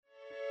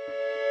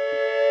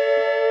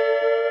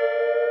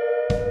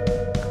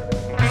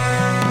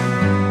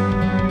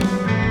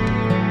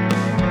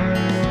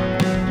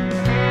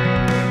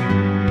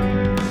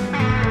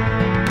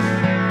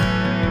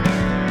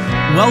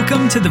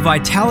Welcome to the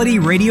Vitality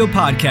Radio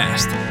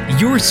Podcast,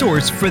 your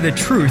source for the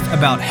truth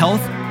about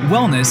health,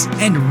 wellness,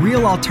 and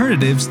real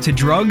alternatives to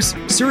drugs,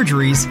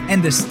 surgeries,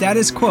 and the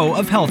status quo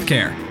of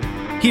healthcare.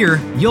 Here,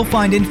 you'll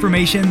find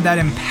information that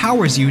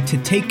empowers you to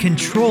take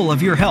control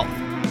of your health.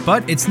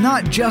 But it's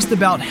not just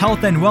about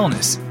health and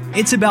wellness.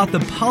 It's about the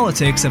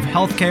politics of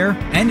healthcare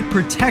and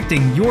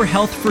protecting your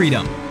health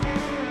freedom.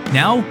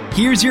 Now,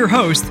 here's your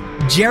host,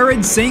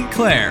 Jared St.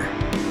 Clair.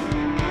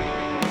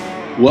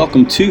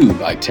 Welcome to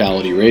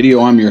Vitality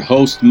Radio. I'm your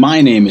host.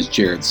 My name is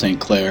Jared St.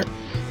 Clair.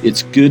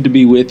 It's good to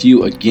be with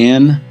you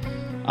again.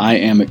 I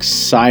am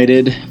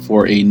excited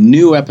for a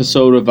new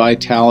episode of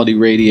Vitality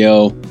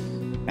Radio,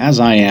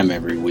 as I am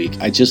every week.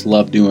 I just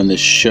love doing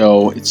this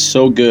show. It's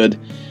so good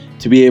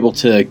to be able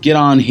to get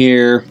on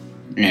here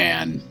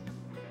and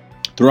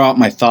throw out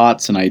my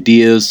thoughts and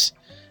ideas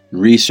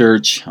and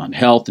research on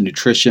health and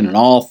nutrition and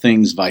all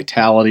things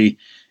vitality.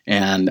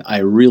 And I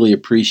really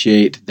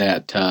appreciate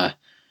that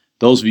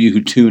those of you who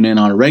tune in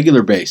on a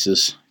regular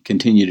basis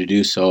continue to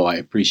do so. I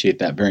appreciate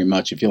that very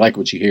much. If you like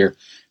what you hear,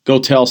 go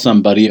tell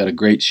somebody. Got a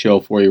great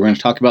show for you. We're going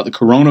to talk about the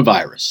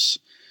coronavirus.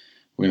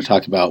 We're going to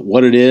talk about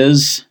what it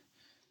is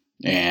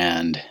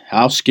and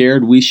how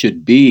scared we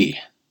should be.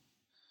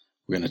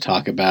 We're going to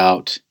talk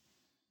about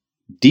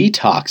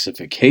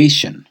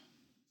detoxification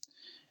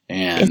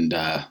and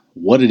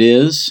what it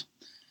is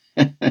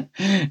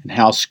and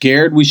how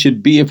scared we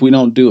should be if we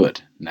don't do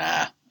it.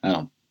 Nah, I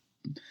don't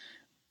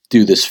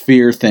do this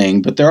fear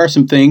thing, but there are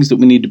some things that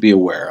we need to be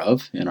aware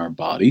of in our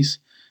bodies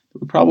that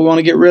we probably want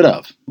to get rid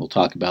of. We'll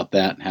talk about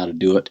that and how to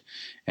do it.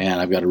 And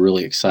I've got a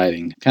really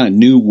exciting kind of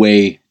new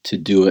way to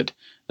do it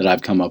that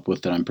I've come up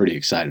with that I'm pretty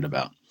excited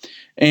about.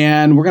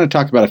 And we're going to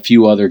talk about a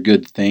few other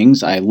good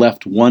things. I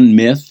left one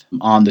myth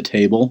on the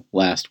table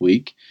last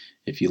week.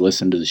 If you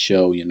listen to the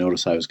show, you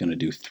notice I was going to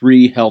do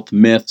 3 health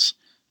myths.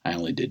 I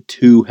only did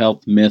 2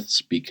 health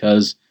myths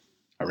because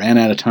I ran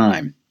out of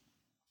time.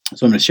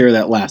 So I'm going to share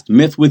that last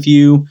myth with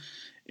you.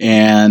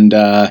 And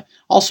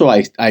also,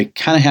 I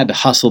kind of had to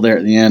hustle there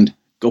at the end.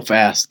 Go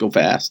fast, go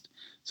fast.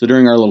 So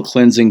during our little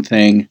cleansing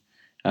thing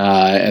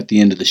at the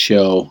end of the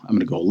show, I'm going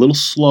to go a little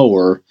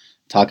slower,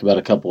 talk about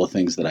a couple of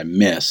things that I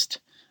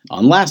missed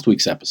on last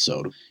week's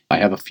episode. I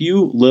have a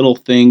few little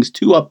things,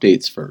 2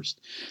 updates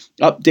first.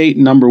 Update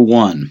number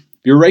 1.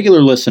 If you're a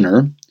regular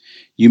listener,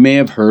 you may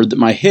have heard that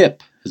my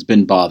hip has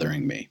been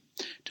bothering me,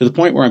 to the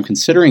point where I'm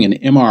considering an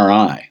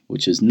MRI,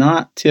 which is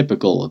not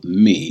typical of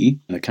me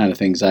and the kind of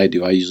things I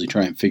do. I usually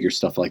try and figure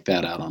stuff like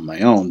that out on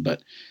my own,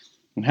 but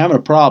I'm having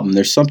a problem.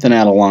 There's something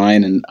out of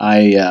line, and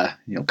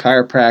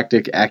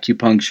chiropractic,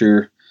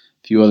 acupuncture, a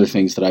few other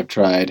things that I've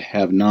tried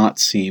have not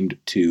seemed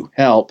to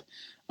help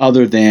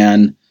other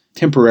than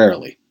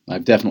temporarily.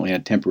 I've definitely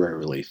had temporary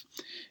relief,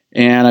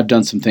 and I've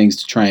done some things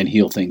to try and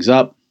heal things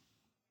up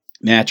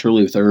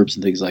naturally with herbs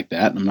and things like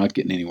that, and I'm not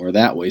getting anywhere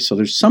that way. So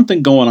there's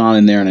something going on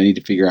in there, and I need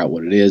to figure out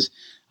what it is.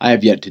 I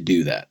have yet to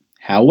do that.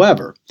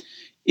 However,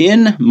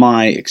 in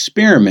my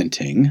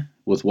experimenting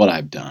with what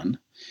I've done,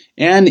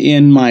 and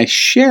in my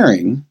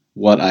sharing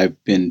what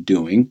I've been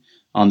doing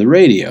on the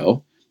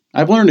radio,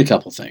 I've learned a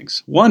couple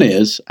things. One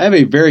is, I have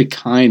a very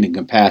kind and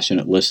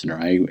compassionate listener.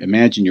 I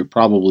imagine you're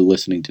probably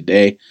listening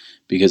today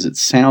because it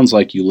sounds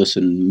like you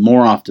listen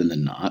more often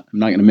than not. I'm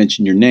not going to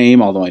mention your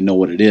name, although I know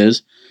what it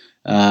is,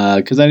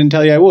 because I didn't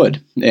tell you I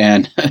would,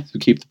 and to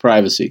keep the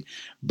privacy.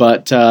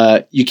 But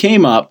you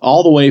came up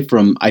all the way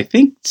from, I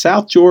think,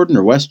 South Jordan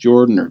or West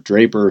Jordan or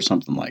Draper or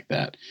something like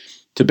that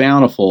to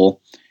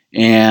Bountiful,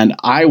 and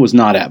I was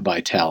not at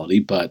Vitality,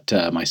 but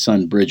my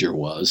son Bridger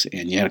was,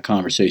 and you had a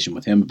conversation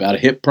with him about a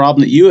hip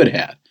problem that you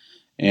had,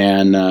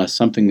 and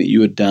something that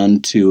you had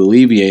done to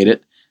alleviate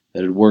it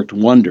that had worked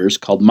wonders,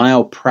 called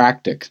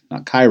myopractic,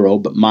 not chiro,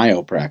 but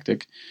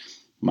myopractic,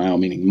 myo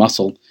meaning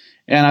muscle.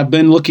 And I've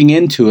been looking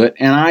into it,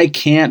 and I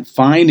can't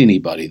find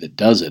anybody that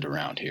does it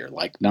around here,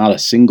 like not a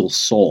single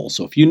soul.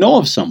 So if you know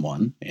of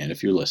someone, and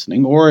if you're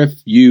listening, or if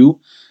you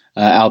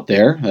out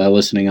there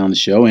listening on the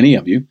show, any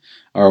of you,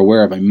 are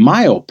aware of a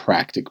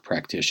myopractic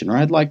practitioner,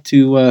 I'd like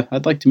to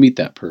meet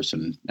that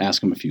person and ask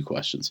them a few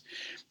questions.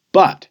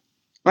 But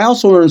I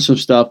also learned some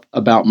stuff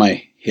about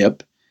my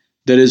hip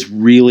that is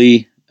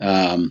really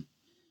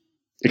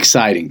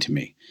exciting to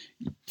me.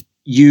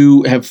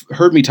 You have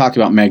heard me talk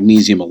about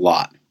magnesium a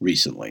lot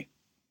recently.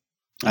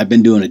 I've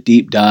been doing a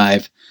deep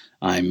dive.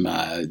 I'm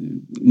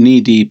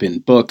knee-deep in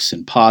books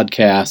and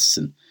podcasts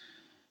and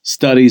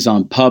studies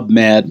on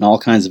PubMed and all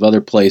kinds of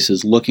other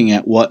places looking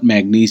at what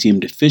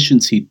magnesium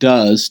deficiency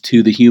does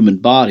to the human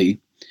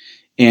body.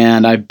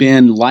 And I've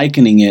been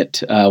likening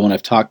it when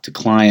I've talked to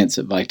clients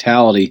at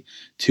Vitality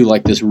to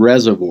like this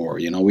reservoir.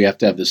 You know, we have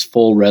to have this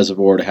full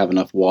reservoir to have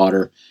enough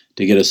water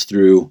to get us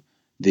through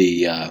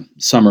the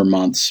summer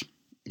months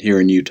here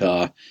in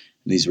Utah. And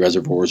these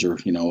reservoirs are,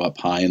 up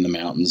high in the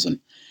mountains, and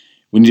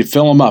we need to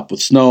fill them up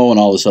with snow and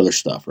all this other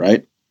stuff,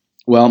 right?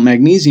 Well,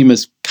 magnesium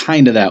is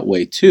kind of that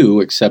way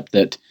too, except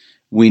that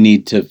we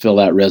need to fill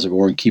that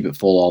reservoir and keep it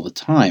full all the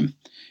time.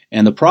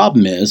 And the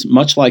problem is,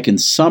 much like in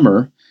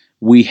summer,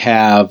 we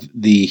have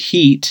the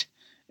heat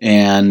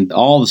and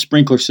all the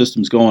sprinkler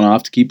systems going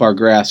off to keep our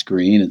grass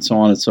green and so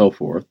on and so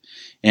forth.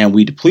 And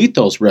we deplete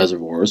those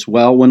reservoirs.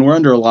 Well, when we're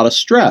under a lot of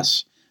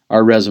stress,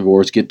 our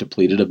reservoirs get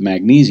depleted of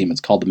magnesium.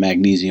 It's called the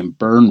magnesium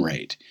burn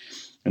rate.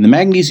 And the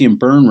magnesium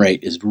burn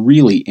rate is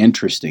really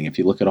interesting. If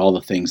you look at all the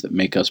things that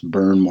make us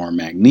burn more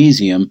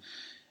magnesium,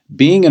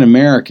 being an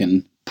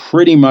American,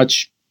 pretty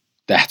much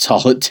that's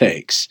all it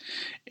takes.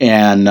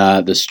 And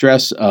the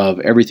stress of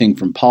everything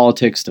from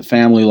politics to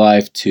family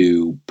life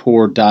to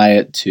poor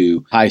diet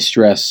to high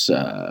stress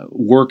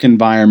work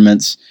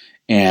environments,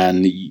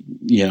 and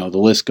the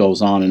list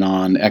goes on and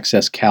on,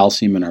 excess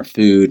calcium in our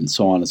food and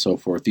so on and so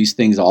forth. These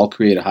things all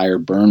create a higher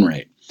burn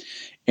rate.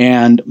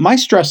 And my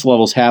stress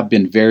levels have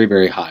been very,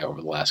 very high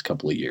over the last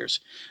couple of years.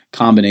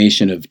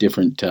 Combination of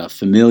different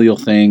familial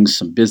things,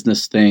 some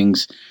business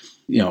things,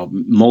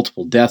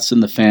 multiple deaths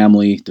in the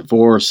family,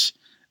 divorce,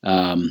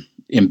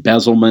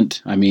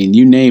 embezzlement. I mean,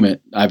 you name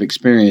it, I've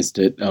experienced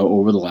it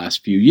over the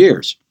last few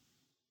years.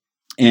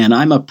 And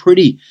I'm a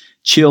pretty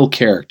chill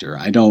character.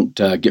 I don't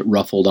get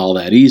ruffled all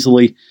that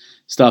easily.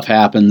 Stuff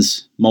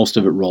happens. Most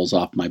of it rolls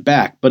off my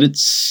back, but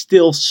it's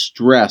still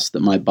stress that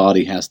my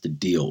body has to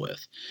deal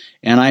with.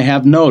 And I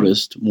have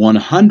noticed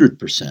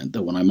 100%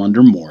 that when I'm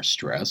under more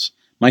stress,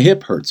 my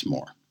hip hurts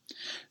more.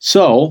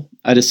 So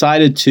I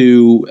decided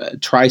to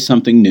try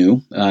something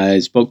new. I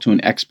spoke to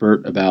an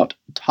expert about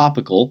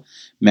topical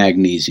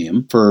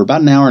magnesium for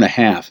about an hour and a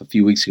half a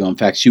few weeks ago. In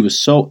fact, she was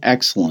so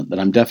excellent that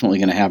I'm definitely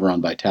going to have her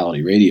on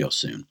Vitality Radio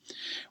soon.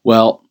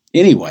 Well,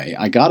 anyway,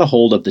 I got a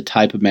hold of the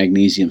type of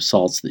magnesium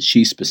salts that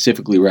she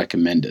specifically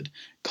recommended,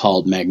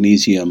 called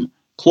magnesium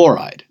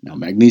chloride. Now,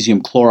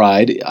 magnesium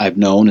chloride I've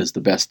known as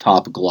the best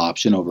topical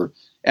option over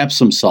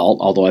Epsom salt,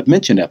 although I've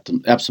mentioned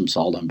Epsom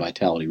salt on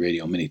Vitality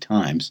Radio many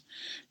times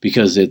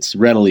because it's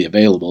readily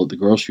available at the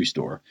grocery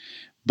store.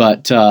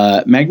 But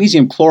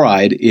magnesium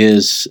chloride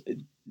is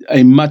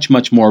a much,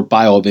 much more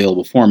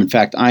bioavailable form. In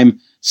fact, I'm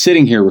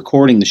sitting here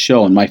recording the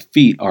show and my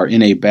feet are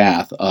in a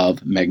bath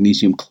of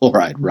magnesium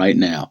chloride right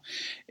now.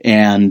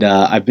 And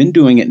I've been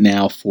doing it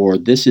now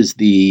this is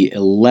the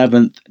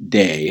 11th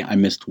day. I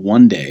missed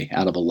one day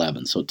out of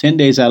 11. So 10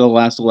 days out of the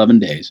last 11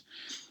 days,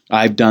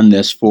 I've done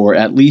this for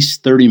at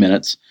least 30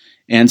 minutes.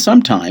 And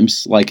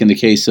sometimes, like in the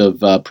case of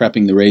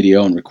prepping the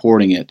radio and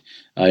recording it,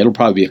 it'll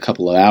probably be a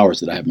couple of hours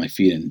that I have my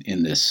feet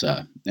in this.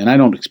 And I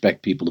don't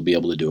expect people to be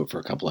able to do it for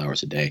a couple of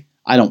hours a day.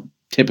 I don't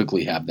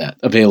typically have that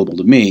available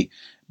to me.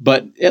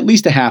 But at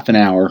least a half an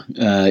hour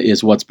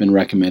is what's been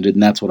recommended,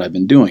 and that's what I've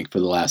been doing for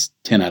the last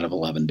 10 out of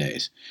 11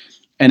 days.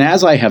 And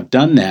as I have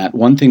done that,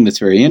 one thing that's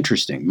very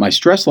interesting, my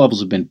stress levels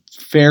have been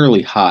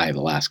fairly high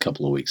the last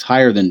couple of weeks,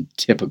 higher than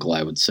typical,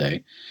 I would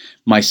say.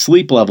 My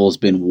sleep level has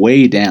been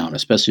way down,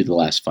 especially the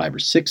last 5 or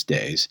 6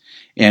 days.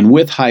 And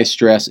with high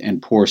stress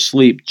and poor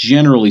sleep,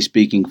 generally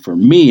speaking, for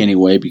me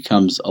anyway,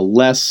 becomes a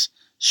less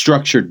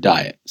structured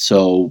diet.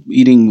 So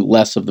eating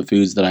less of the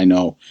foods that I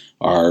know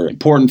are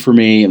important for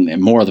me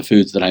and more of the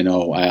foods that I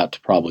know I ought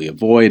to probably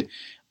avoid,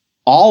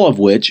 all of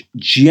which,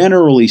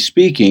 generally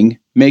speaking,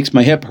 makes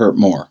my hip hurt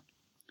more.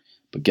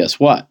 But guess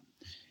what?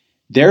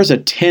 There's a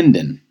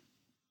tendon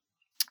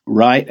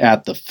right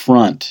at the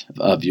front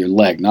of your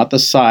leg, not the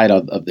side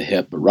of the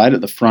hip, but right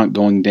at the front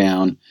going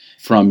down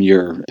from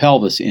your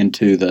pelvis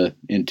into the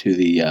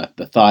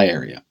thigh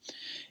area.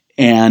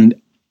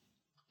 And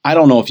I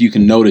don't know if you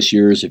can notice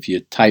yours if you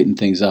tighten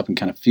things up and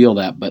kind of feel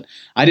that, but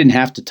I didn't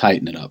have to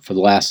tighten it up for the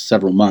last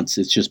several months.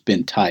 It's just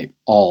been tight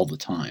all the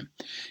time.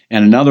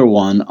 And another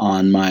one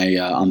on my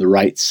on the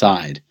right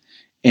side.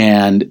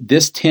 And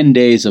this 10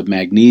 days of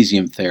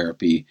magnesium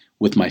therapy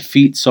with my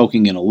feet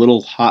soaking in a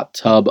little hot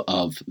tub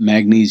of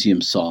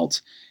magnesium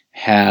salts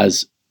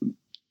has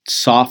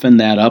softened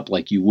that up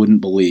like you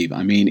wouldn't believe.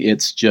 I mean,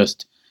 it's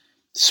just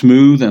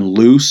smooth and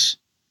loose.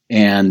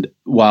 And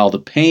while the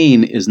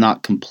pain is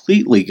not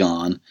completely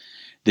gone,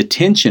 the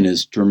tension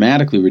is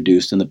dramatically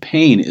reduced and the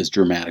pain is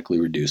dramatically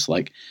reduced.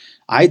 Like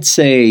I'd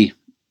say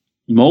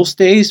most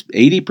days,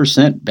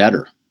 80%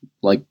 better,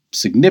 like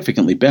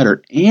significantly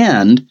better.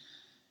 And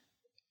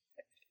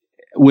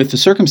with the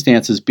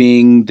circumstances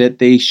being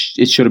that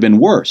it should have been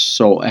worse.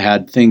 So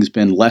had things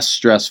been less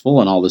stressful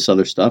and all this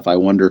other stuff, I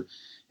wonder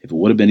if it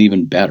would have been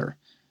even better.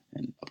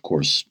 And of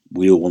course,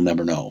 we will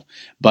never know.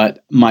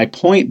 But my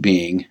point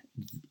being,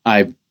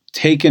 I've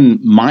taken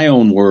my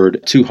own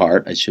word to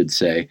heart, I should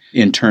say,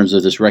 in terms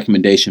of this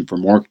recommendation for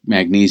more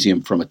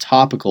magnesium from a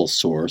topical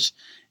source.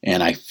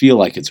 And I feel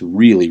like it's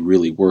really,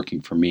 really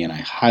working for me, and I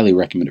highly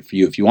recommend it for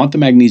you. If you want the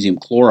magnesium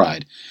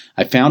chloride,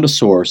 I found a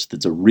source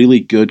that's a really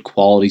good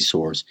quality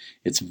source.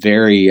 It's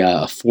very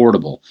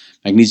affordable.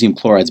 Magnesium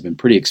chloride has been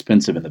pretty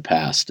expensive in the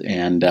past,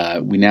 and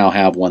we now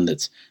have one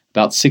that's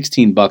about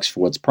 $16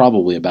 for what's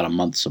probably about a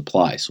month's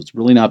supply. So it's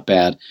really not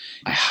bad.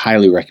 I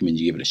highly recommend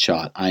you give it a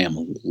shot. I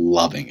am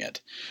loving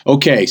it.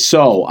 Okay,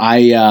 so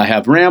I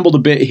have rambled a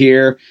bit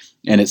here,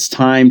 and it's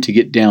time to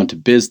get down to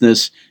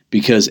business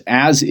because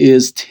as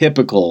is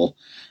typical,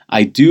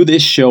 I do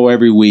this show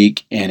every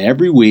week, and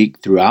every week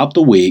throughout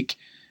the week,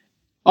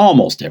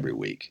 almost every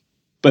week,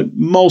 but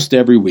most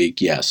every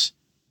week, yes,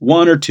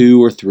 one or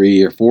two or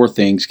three or four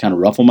things kind of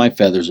ruffle my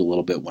feathers a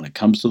little bit when it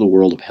comes to the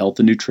world of health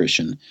and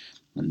nutrition,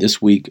 and this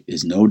week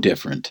is no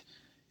different.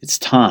 It's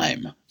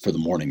time for the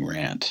morning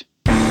rant.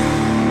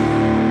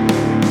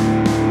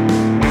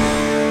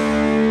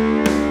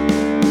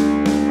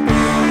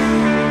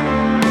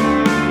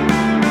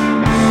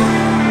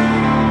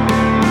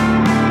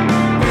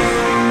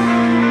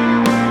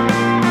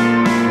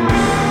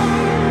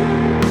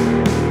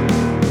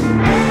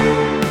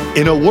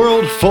 In a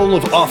world full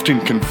of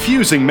often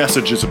confusing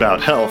messages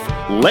about health,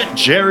 let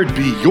Jared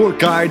be your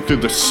guide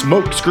through the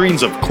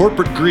smokescreens of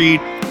corporate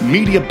greed,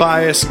 media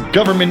bias,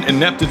 government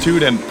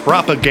ineptitude, and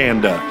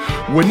propaganda.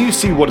 When you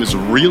see what is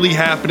really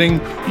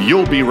happening,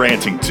 you'll be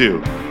ranting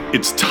too.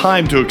 It's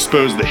time to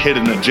expose the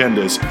hidden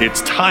agendas.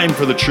 It's time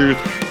for the truth.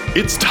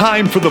 It's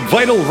time for the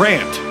Vital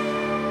Rant.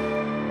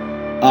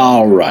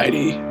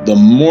 Alrighty, the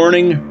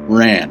morning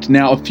rant.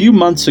 Now, a few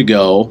months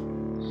ago,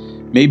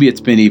 maybe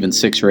it's been even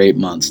 6 or 8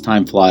 months.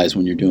 Time flies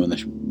when you're doing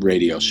this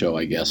radio show,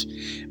 I guess.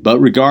 But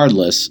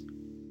regardless,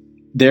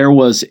 there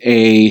was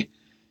a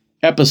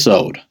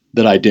episode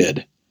that I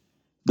did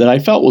that I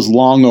felt was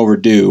long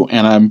overdue,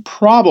 and I'm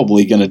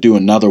probably going to do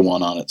another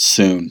one on it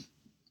soon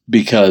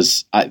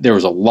because there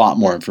was a lot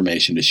more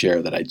information to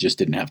share that I just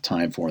didn't have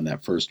time for in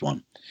that first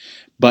one.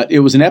 But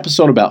it was an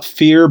episode about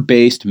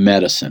fear-based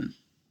medicine.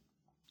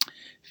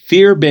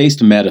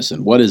 Fear-based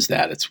medicine, what is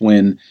that? It's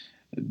when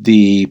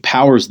the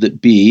powers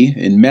that be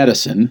in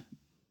medicine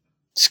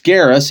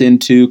scare us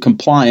into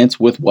compliance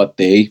with what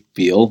they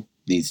feel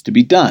needs to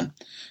be done.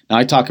 Now,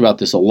 I talk about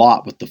this a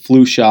lot with the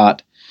flu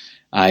shot.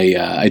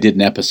 I did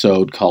an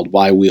episode called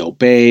Why We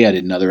Obey. I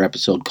did another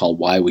episode called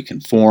Why We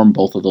Conform.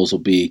 Both of those will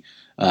be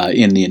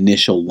in the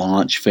initial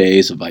launch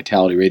phase of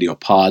Vitality Radio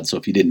Pod. So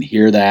if you didn't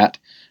hear that,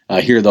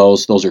 hear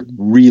those. Those are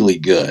really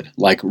good,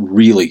 like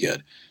really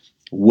good.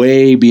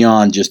 Way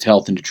beyond just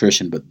health and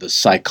nutrition, but the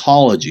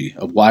psychology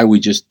of why we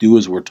just do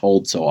as we're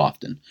told so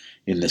often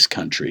in this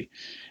country.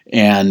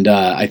 And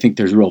I think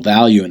there's real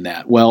value in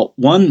that. Well,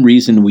 one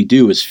reason we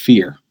do is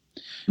fear.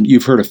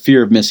 You've heard of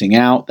fear of missing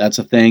out. That's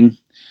a thing.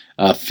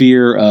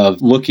 Fear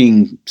of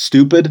looking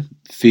stupid.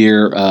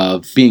 Fear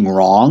of being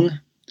wrong.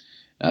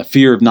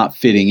 Fear of not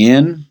fitting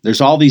in.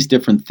 There's all these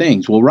different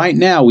things. Well, right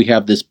now we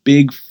have this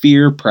big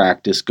fear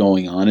practice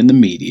going on in the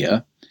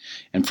media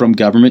and from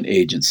government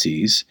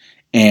agencies.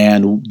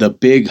 And the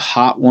big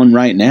hot one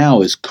right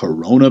now is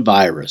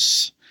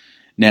coronavirus.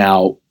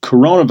 Now,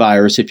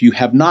 coronavirus, if you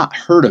have not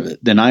heard of it,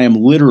 then I am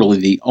literally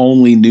the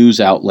only news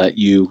outlet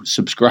you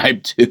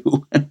subscribe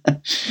to.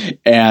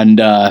 And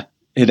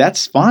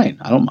that's fine.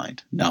 I don't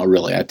mind. No,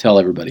 really, I tell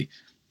everybody,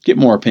 get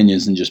more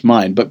opinions than just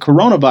mine. But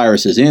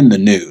coronavirus is in the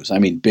news. I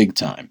mean, big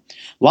time.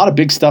 A lot of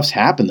big stuff's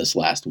happened this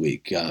last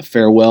week.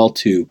 Farewell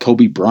to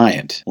Kobe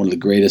Bryant, one of the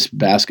greatest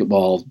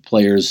basketball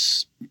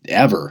players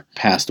ever,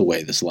 passed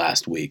away this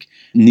last week.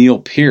 Neil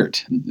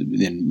Peart,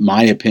 in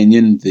my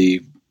opinion,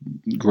 the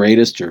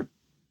greatest or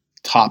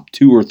top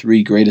 2 or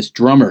 3 greatest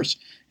drummers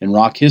in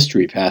rock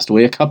history, passed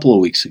away a couple of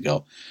weeks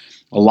ago.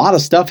 A lot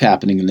of stuff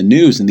happening in the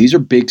news, and these are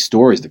big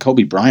stories. The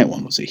Kobe Bryant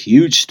one was a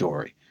huge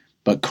story.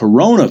 But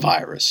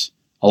coronavirus,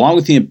 along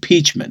with the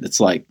impeachment,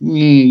 it's like,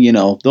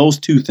 those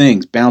two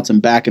things bouncing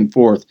back and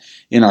forth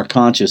in our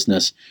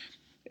consciousness.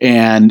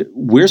 And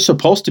we're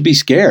supposed to be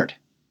scared,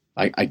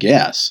 I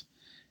guess.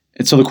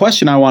 And so the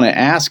question I want to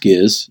ask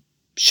is,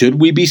 should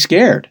we be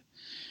scared?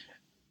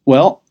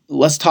 Well,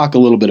 let's talk a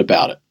little bit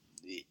about it.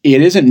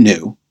 It isn't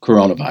new,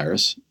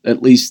 coronavirus,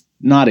 at least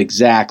not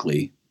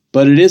exactly,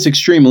 but it is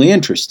extremely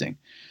interesting.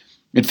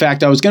 In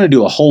fact, I was going to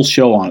do a whole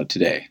show on it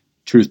today,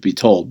 truth be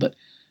told, but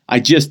I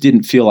just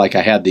didn't feel like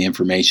I had the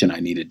information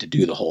I needed to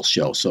do the whole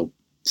show. So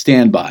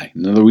stand by.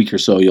 Another week or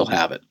so, you'll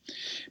have it.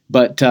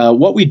 But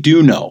what we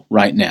do know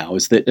right now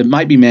is that it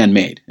might be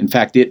man-made. In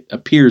fact, it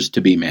appears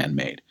to be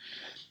man-made.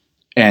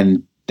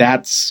 And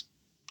that's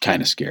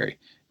kind of scary.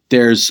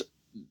 There's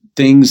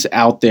things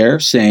out there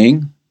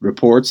saying,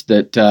 reports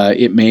that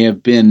it may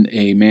have been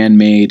a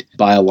man-made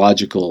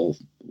biological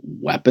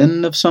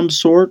weapon of some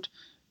sort,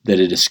 that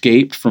it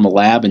escaped from a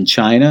lab in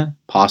China,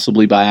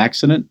 possibly by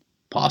accident,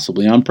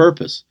 possibly on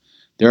purpose.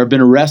 There have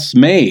been arrests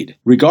made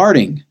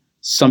regarding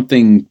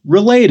something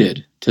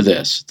related to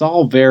this. It's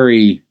all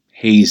very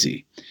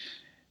hazy.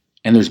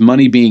 And there's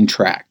money being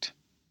tracked.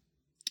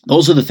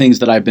 Those are the things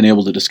that I've been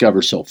able to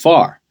discover so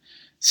far.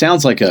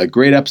 Sounds like a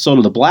great episode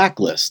of The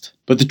Blacklist.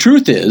 But the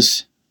truth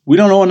is, we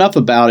don't know enough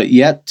about it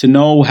yet to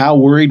know how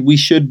worried we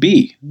should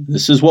be.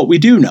 This is what we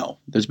do know.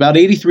 There's about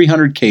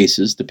 8,300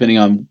 cases, depending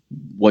on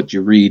what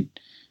you read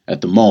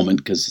at the moment,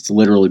 because it's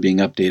literally being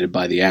updated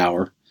by the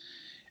hour.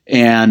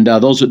 And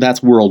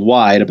that's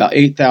worldwide. About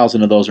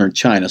 8,000 of those are in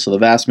China, so the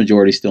vast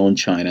majority is still in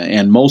China,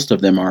 and most of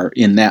them are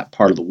in that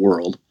part of the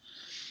world.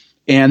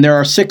 And there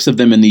are 6 of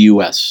them in the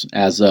U.S.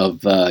 As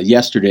of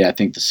yesterday, I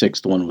think the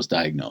 6th one was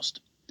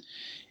diagnosed.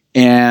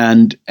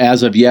 And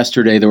as of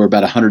yesterday, there were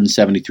about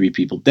 173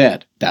 people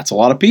dead. That's a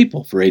lot of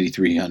people for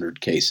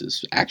 8,300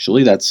 cases.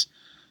 Actually, that's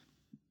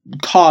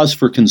cause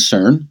for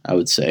concern, I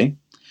would say.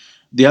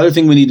 the other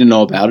thing we need to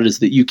know about it is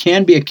that you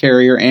can be a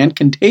carrier and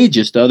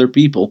contagious to other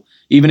people,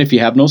 even if you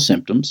have no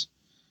symptoms.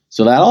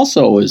 So that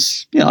also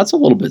is, it's a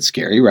little bit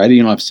scary, right?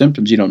 You don't have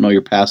symptoms, you don't know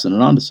you're passing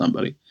it on to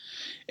somebody.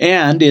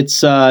 And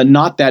it's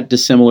not that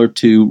dissimilar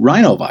to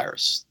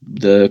rhinovirus,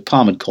 the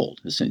common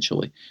cold,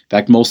 essentially. In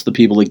fact, most of the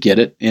people that get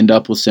it end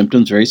up with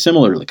symptoms very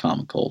similar to the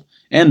common cold.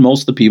 And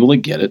most of the people that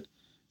get it,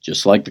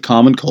 just like the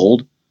common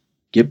cold,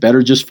 get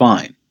better just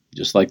fine,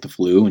 just like the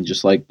flu and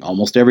just like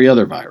almost every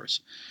other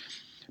virus.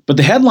 But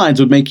the headlines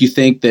would make you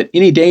think that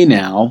any day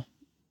now,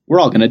 we're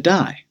all going to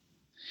die.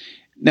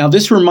 Now,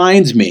 this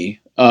reminds me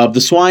of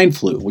the swine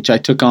flu, which I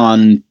took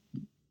on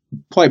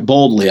quite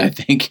boldly, I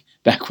think,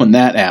 back when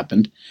that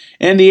happened,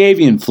 and the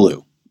avian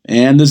flu,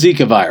 and the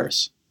Zika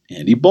virus,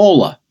 and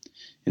Ebola.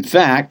 In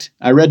fact,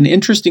 I read an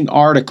interesting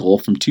article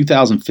from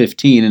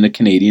 2015 in a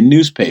Canadian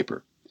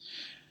newspaper.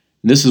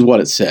 This is what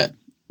it said.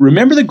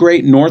 Remember the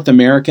great North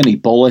American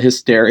Ebola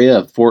hysteria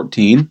of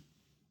 14?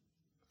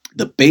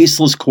 The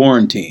baseless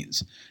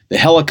quarantines, the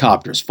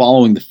helicopters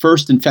following the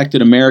first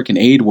infected American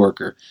aid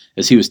worker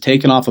as he was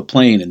taken off a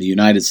plane in the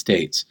United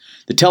States,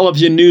 the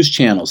television news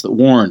channels that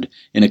warned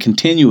in a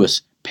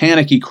continuous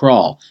panicky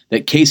crawl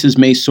that cases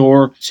may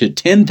soar to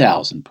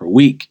 10,000 per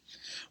week.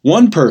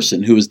 One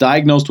person who was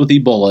diagnosed with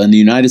Ebola in the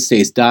United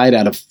States died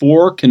out of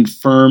 4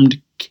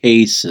 confirmed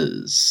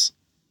cases.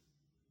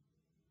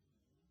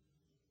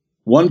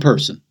 One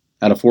person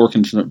out of 4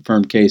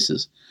 confirmed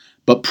cases.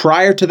 But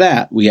prior to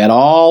that, we had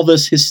all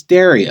this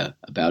hysteria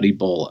about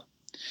Ebola.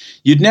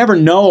 You'd never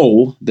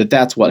know that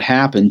that's what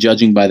happened,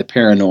 judging by the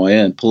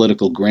paranoia and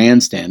political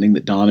grandstanding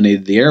that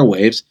dominated the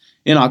airwaves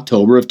in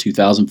October of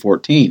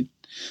 2014.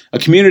 A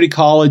community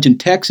college in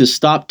Texas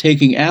stopped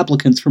taking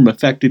applicants from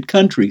affected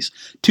countries.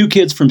 2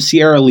 kids from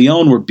Sierra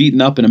Leone were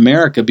beaten up in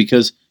America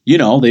because,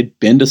 they'd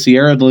been to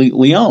Sierra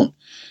Leone.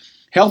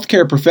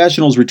 Healthcare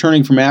professionals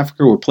returning from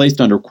Africa were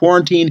placed under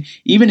quarantine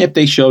even if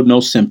they showed no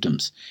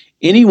symptoms.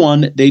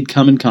 Anyone they'd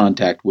come in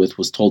contact with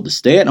was told to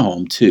stay at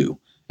home, too,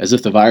 as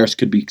if the virus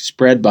could be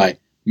spread by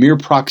mere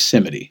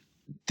proximity.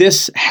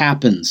 This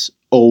happens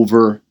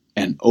over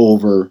and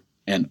over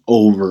and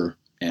over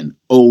and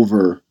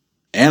over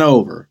and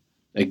over.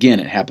 Again,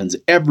 it happens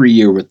every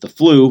year with the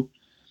flu.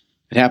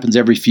 It happens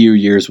every few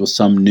years with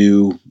some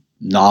new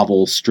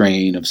novel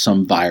strain of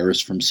some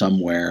virus from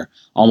somewhere,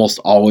 almost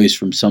always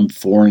from some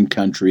foreign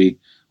country,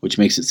 which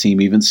makes it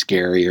seem even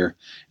scarier.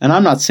 And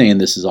I'm not saying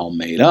this is all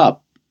made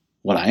up.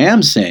 What I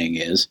am saying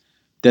is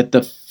that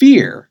the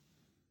fear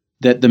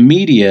that the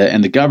media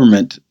and the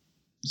government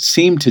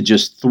seem to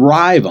just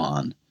thrive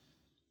on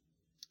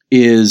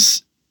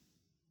is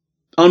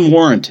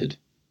unwarranted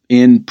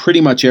in pretty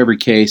much every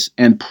case,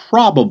 and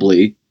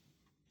probably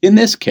in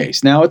this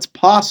case. Now, it's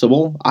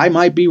possible I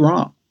might be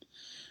wrong.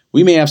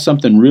 We may have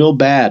something real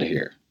bad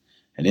here,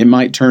 and it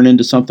might turn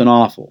into something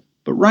awful.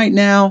 But right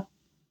now,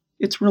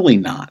 it's really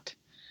not.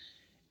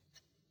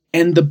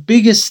 And the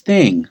biggest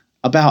thing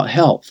about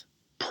health,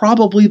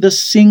 probably the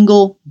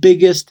single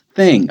biggest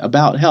thing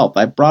about health,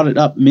 I've brought it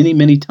up many,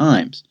 many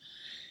times,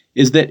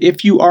 is that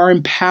if you are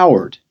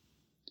empowered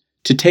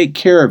to take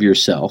care of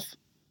yourself,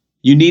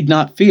 you need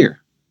not fear.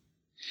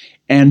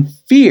 And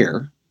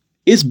fear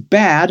is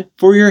bad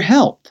for your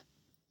health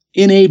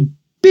in a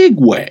big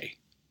way.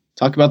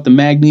 Talk about the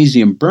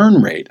magnesium burn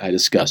rate I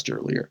discussed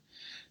earlier.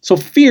 So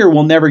fear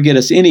will never get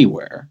us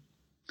anywhere.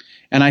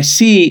 And I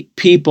see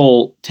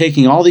people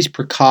taking all these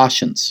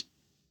precautions.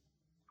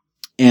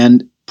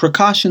 And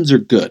precautions are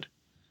good,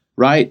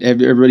 right?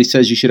 Everybody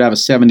says you should have a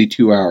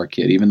 72-hour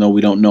kit, even though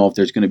we don't know if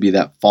there's going to be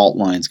that fault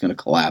line's going to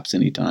collapse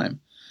anytime.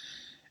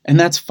 And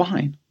that's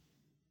fine.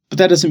 But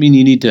that doesn't mean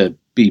you need to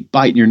be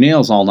biting your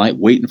nails all night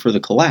waiting for the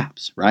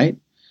collapse, right?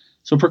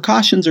 So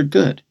precautions are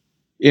good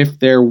if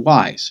they're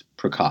wise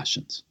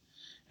precautions.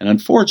 And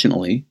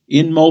unfortunately,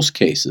 in most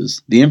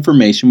cases, the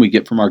information we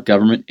get from our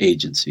government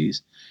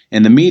agencies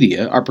and the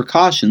media are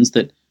precautions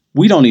that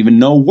we don't even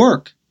know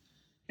work,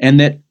 and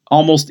that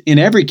almost in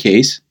every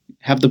case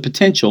have the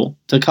potential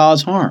to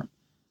cause harm,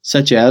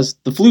 such as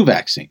the flu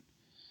vaccine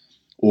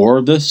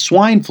or the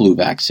swine flu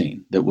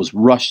vaccine that was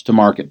rushed to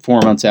market 4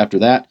 months after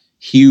that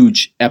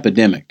huge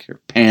epidemic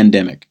or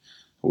pandemic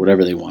or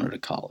whatever they wanted to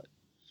call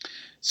it.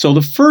 So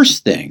the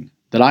first thing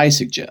that I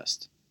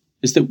suggest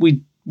is that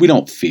we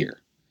don't fear.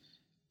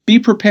 Be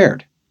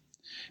prepared,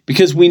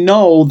 because we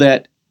know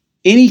that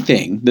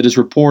anything that is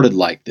reported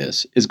like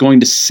this is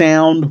going to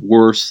sound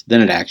worse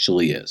than it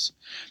actually is.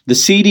 The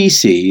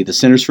CDC, the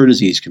Centers for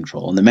Disease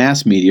Control, and the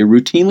mass media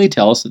routinely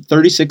tell us that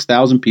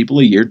 36,000 people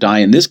a year die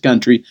in this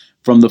country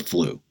from the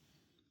flu.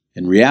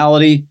 In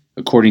reality,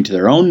 according to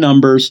their own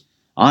numbers,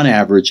 on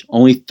average,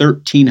 only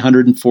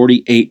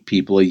 1,348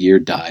 people a year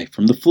die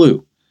from the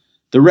flu.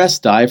 The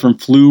rest die from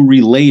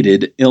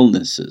flu-related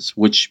illnesses,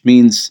 which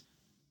means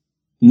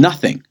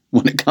nothing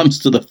when it comes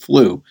to the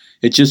flu.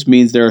 It just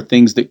means there are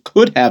things that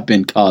could have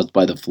been caused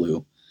by the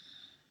flu,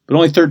 but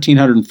only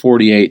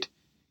 1,348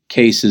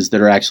 cases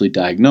that are actually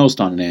diagnosed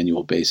on an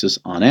annual basis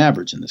on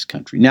average in this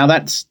country. Now,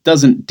 that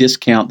doesn't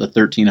discount the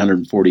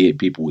 1,348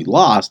 people we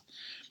lost,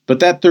 But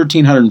that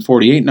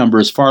 1,348 number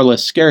is far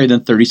less scary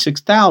than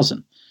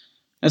 36,000.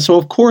 And so,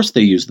 of course,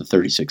 they use the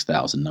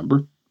 36,000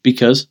 number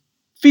because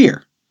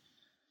fear.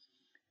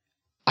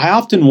 I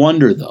often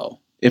wonder, though,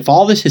 if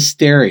all this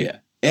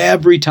hysteria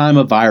every time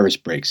a virus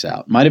breaks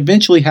out might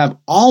eventually have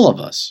all of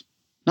us,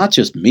 not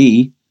just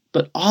me,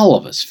 but all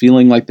of us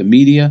feeling like the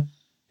media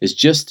is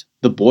just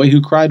the boy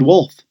who cried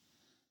wolf.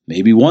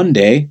 Maybe one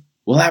day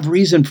we'll have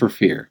reason for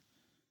fear,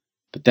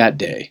 but that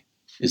day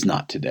is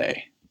not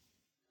today.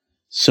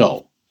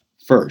 So,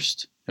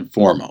 first and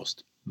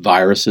foremost,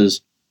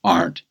 viruses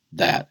aren't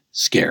that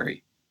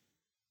scary.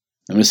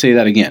 I'm going to say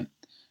that again.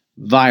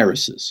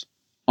 Viruses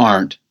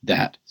aren't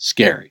that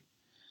scary.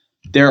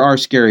 There are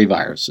scary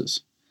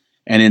viruses.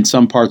 And in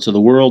some parts of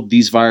the world,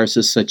 these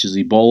viruses, such as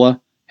Ebola,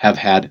 have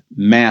had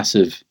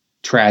massive,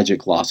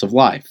 tragic loss of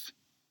life.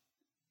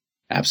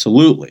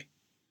 Absolutely.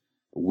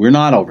 We're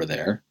not over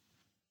there.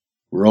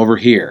 We're over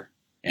here.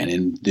 And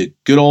in the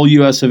good old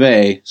US of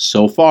A,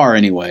 so far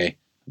anyway,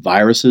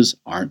 viruses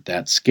aren't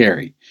that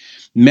scary.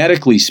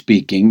 Medically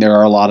speaking, there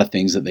are a lot of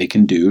things that they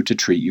can do to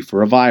treat you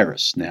for a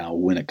virus. Now,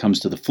 when it comes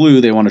to the flu,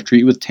 they want to treat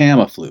you with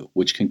Tamiflu,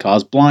 which can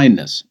cause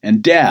blindness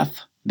and death.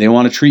 They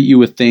want to treat you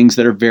with things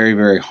that are very,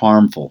 very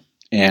harmful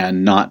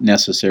and not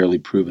necessarily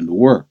proven to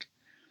work.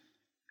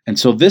 And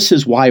so this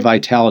is why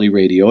Vitality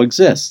Radio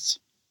exists,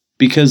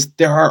 because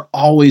there are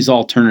always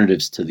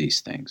alternatives to these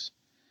things.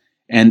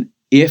 And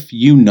if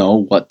you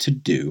know what to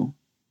do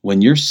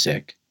when you're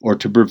sick or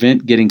to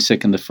prevent getting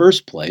sick in the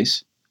first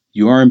place,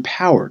 you are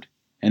empowered.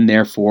 And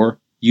therefore,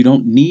 you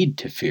don't need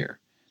to fear.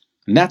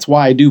 And that's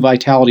why I do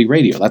Vitality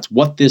Radio. That's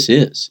what this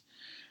is.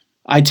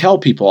 I tell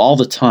people all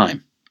the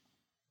time,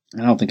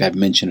 I don't think I've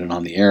mentioned it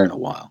on the air in a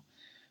while,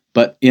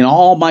 but in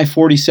all my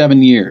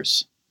 47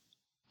 years,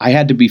 I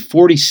had to be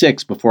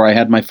 46 before I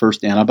had my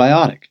first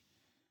antibiotic.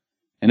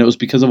 And it was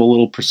because of a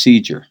little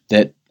procedure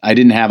that I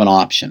didn't have an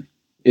option.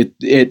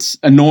 It's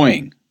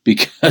annoying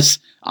because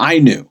I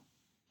knew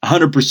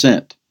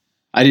 100%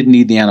 I didn't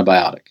need the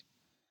antibiotic.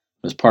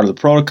 As part of the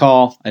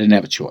protocol, I didn't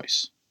have a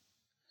choice.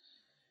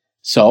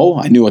 So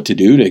I knew what to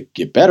do to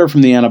get better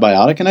from the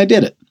antibiotic, and I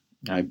did it.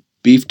 I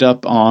beefed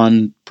up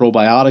on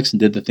probiotics and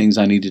did the things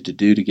I needed to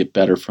do to get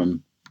better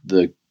from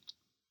the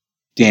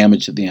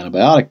damage that the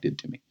antibiotic did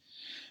to me.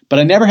 But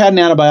I never had an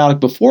antibiotic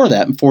before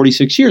that in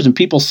 46 years. And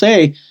people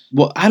say,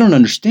 well, I don't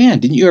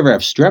understand. Didn't you ever have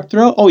strep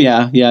throat? Oh,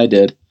 yeah, I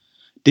did.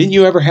 Didn't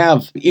you ever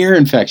have ear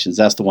infections?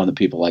 That's the one that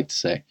people like to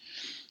say.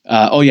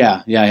 Oh,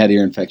 yeah, I had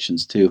ear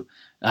infections too.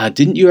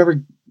 Didn't you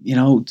ever...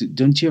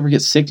 don't you ever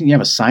get sick? Didn't you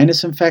have a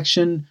sinus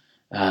infection?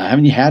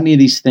 Haven't you had any of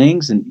these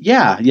things? And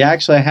yeah,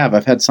 actually I have.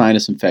 I've had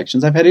sinus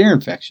infections. I've had ear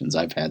infections.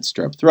 I've had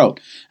strep throat.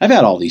 I've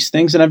had all these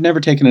things, and I've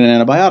never taken an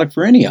antibiotic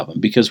for any of them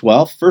because,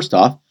 well, first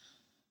off,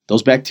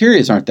 those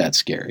bacteria aren't that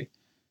scary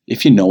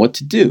if you know what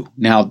to do.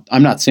 Now,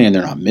 I'm not saying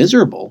they're not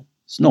miserable.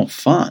 It's no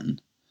fun.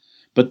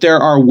 But there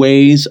are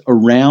ways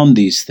around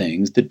these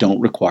things that don't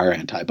require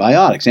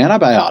antibiotics.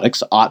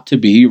 Antibiotics ought to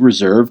be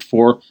reserved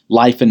for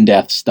life and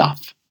death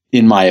stuff,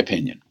 in my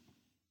opinion.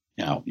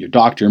 Now, your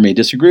doctor may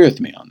disagree with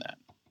me on that.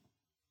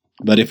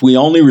 But if we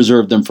only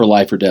reserved them for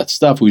life or death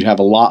stuff, we'd have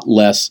a lot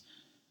less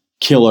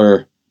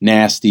killer,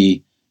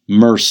 nasty,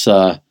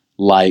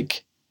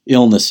 MRSA-like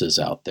illnesses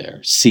out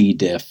there, C.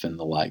 diff and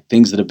the like,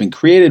 things that have been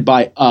created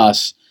by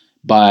us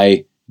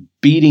by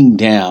beating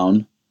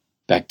down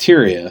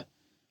bacteria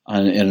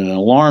at an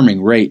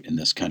alarming rate in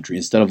this country.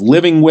 Instead of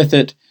living with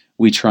it,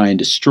 we try and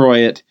destroy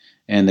it,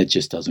 and that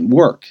just doesn't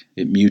work.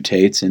 It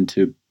mutates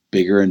into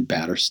bigger and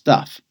badder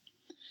stuff.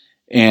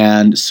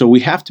 And so we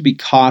have to be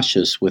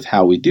cautious with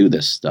how we do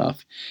this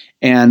stuff.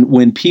 And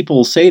when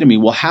people say to me,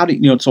 well,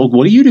 so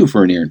what do you do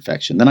for an ear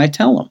infection? Then I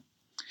tell them.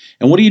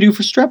 And what do you do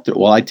for strep throat?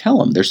 Well, I tell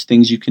them there's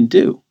things you can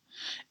do.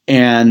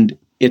 And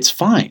it's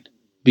fine,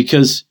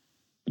 because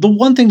the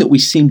one thing that we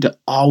seem to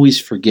always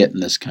forget in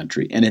this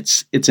country, and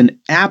it's an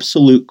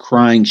absolute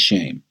crying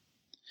shame,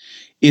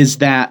 is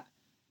that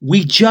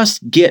we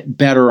just get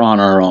better on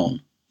our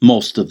own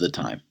most of the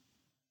time.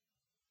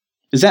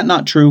 Is that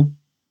not true?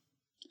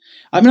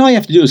 I mean, all you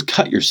have to do is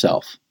cut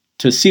yourself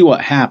to see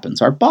what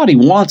happens. Our body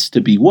wants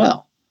to be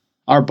well.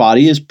 Our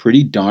body is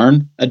pretty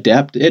darn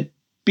adept at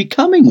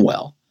becoming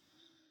well.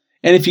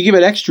 And if you give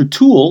it extra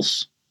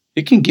tools,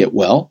 it can get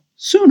well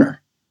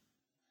sooner.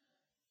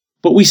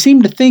 But we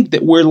seem to think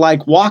that we're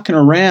like walking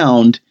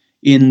around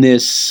in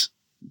this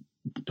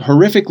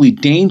horrifically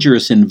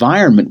dangerous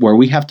environment where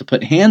we have to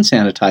put hand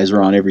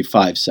sanitizer on every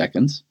 5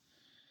 seconds.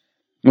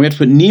 And we have to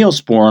put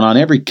Neosporin on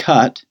every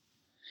cut.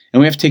 And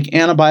we have to take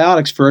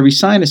antibiotics for every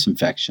sinus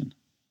infection.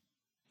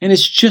 And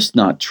it's just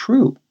not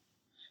true,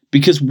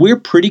 because we're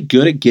pretty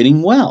good at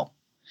getting well.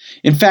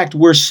 In fact,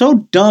 we're so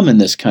dumb in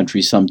this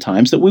country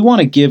sometimes that we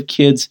want to give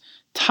kids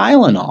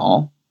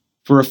Tylenol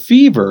for a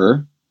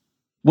fever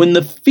when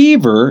the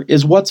fever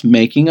is what's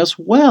making us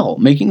well,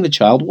 making the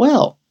child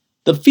well.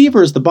 The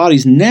fever is the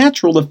body's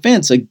natural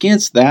defense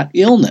against that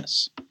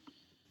illness.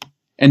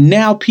 And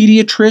now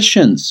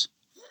pediatricians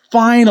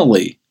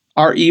finally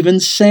are even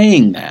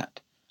saying that.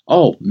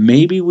 Oh,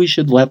 maybe we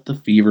should let the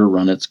fever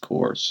run its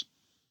course.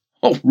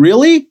 Oh,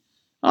 really?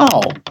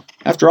 Oh,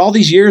 after all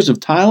these years of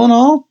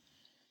Tylenol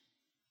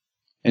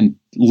and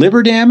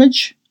liver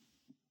damage?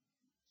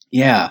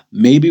 Yeah,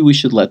 maybe we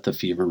should let the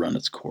fever run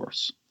its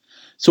course.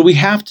 So we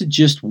have to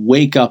just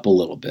wake up a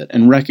little bit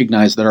and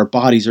recognize that our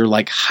bodies are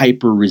like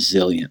hyper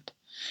resilient.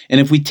 And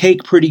if we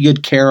take pretty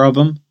good care of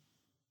them,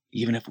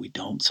 even if we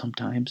don't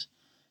sometimes,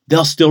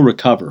 they'll still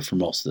recover from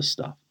most of this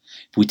stuff.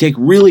 If we take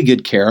really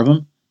good care of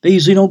them, they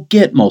usually don't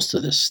get most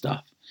of this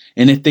stuff.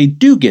 And if they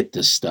do get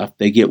this stuff,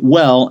 they get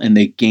well and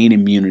they gain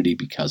immunity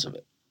because of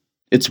it.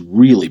 It's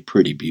really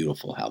pretty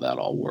beautiful how that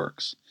all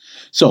works.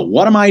 So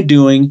what am I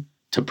doing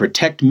to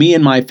protect me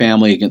and my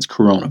family against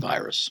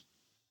coronavirus?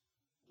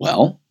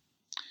 Well,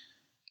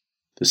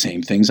 the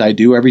same things I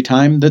do every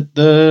time that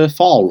the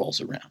fall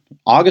rolls around.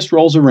 August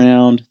rolls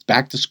around, it's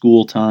back to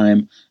school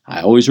time.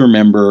 I always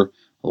remember,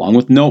 along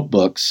with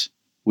notebooks,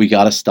 we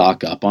got to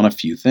stock up on a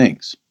few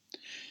things.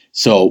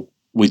 So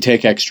we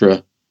take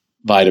extra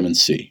vitamin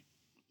C.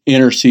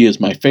 Inner C is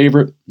my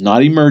favorite,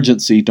 not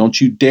Emergency, don't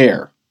you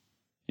dare.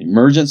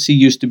 Emergency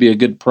used to be a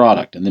good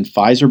product, and then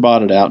Pfizer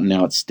bought it out, and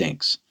now it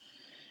stinks.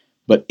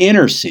 But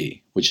Inner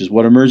C, which is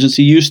what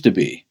Emergency used to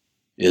be,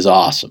 is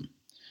awesome.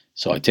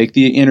 So I take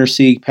the Inner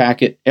C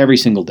packet every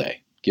single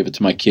day. Give it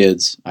to my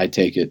kids. I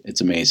take it. It's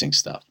amazing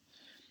stuff.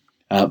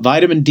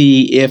 Vitamin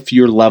D if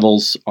your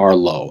levels are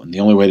low. And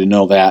the only way to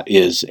know that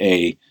is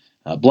a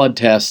blood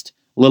test.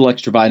 A little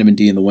extra vitamin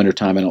D in the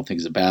wintertime I don't think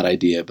is a bad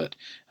idea, but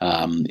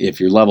if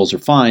your levels are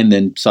fine,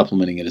 then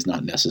supplementing it is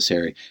not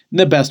necessary. And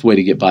the best way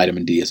to get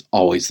vitamin D is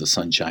always the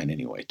sunshine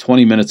anyway.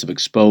 20 minutes of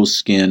exposed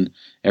skin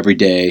every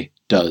day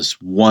does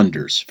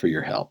wonders for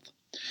your health.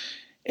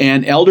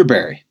 And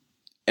elderberry.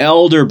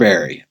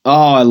 Elderberry.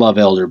 Oh, I love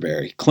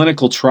elderberry.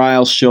 Clinical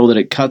trials show that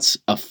it cuts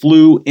a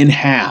flu in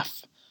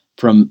half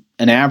from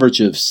an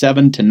average of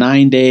 7 to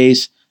 9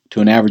 days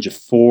to an average of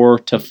 4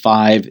 to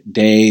 5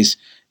 days.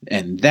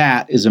 And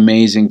that is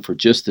amazing for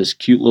just this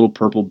cute little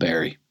purple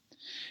berry.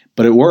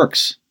 But it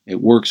works.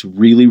 It works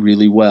really,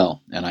 really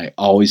well. And I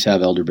always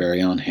have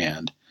elderberry on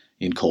hand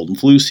in cold and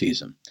flu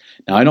season.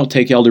 Now, I don't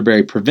take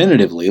elderberry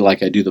preventatively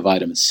like I do the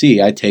vitamin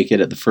C. I take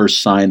it at the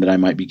first sign that I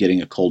might be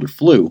getting a cold or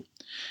flu.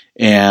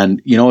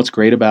 And you know what's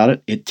great about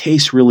it? It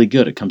tastes really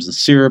good. It comes in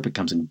syrup, it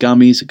comes in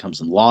gummies, it comes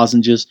in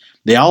lozenges.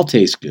 They all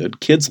taste good.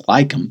 Kids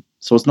like them,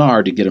 so it's not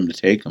hard to get them to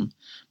take them.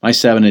 My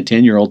 7 and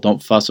 10-year-old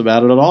don't fuss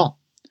about it at all.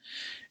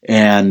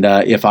 And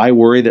if I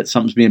worry that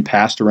something's being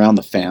passed around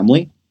the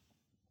family,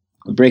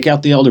 I break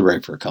out the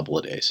elderberry for a couple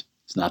of days.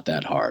 It's not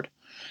that hard.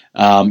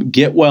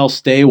 Get well,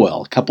 stay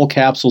well. A couple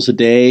capsules a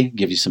day,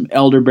 give you some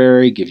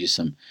elderberry, give you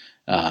some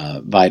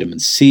vitamin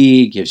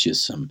C, gives you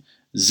some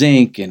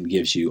zinc, and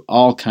gives you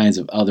all kinds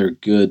of other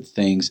good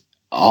things,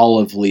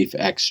 olive leaf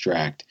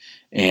extract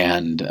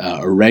and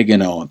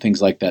oregano and things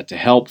like that to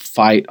help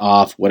fight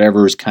off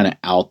whatever is kind of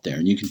out there.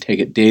 And you can take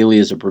it daily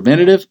as a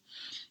preventative,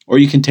 or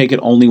you can take it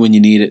only when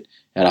you need it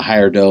at a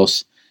higher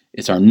dose.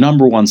 It's our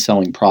number one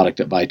selling product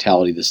at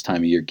Vitality this time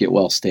of year. Get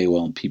well, stay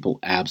well, and people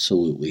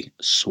absolutely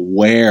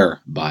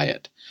swear by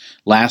it.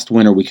 Last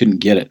winter, we couldn't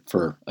get it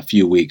for a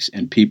few weeks,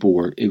 and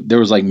there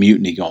was like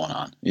mutiny going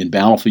on in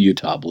Bountiful,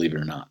 Utah, believe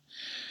it or not.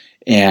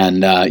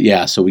 And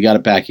so we got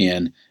it back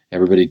in.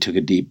 Everybody took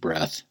a deep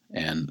breath,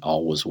 and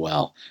all was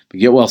well. But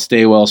Get Well,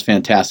 Stay Well is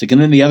fantastic.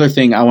 And then the other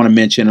thing I want to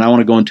mention, and I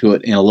want to go into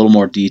it in a little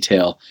more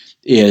detail,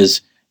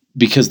 is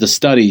because the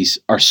studies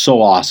are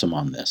so awesome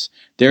on this.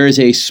 There is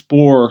a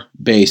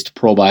spore-based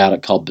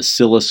probiotic called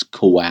Bacillus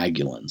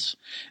coagulans.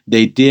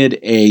 They did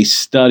a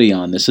study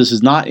on this. This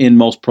is not in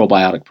most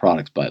probiotic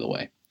products, by the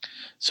way.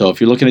 So if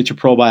you're looking at your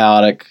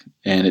probiotic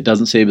and it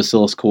doesn't say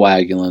Bacillus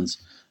coagulans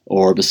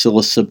or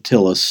Bacillus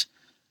subtilis,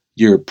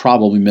 you're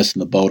probably missing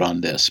the boat on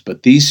this.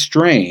 But these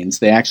strains,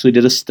 they actually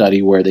did a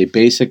study where they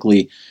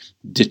basically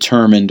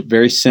determined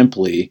very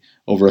simply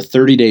over a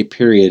 30-day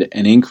period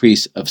an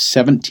increase of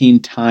 17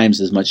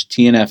 times as much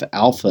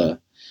TNF-alpha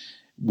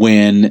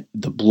when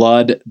the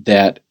blood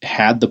that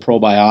had the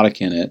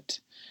probiotic in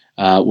it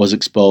was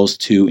exposed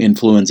to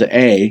influenza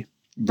A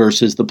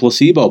versus the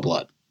placebo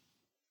blood.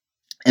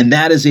 And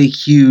that is a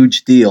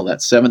huge deal.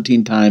 That's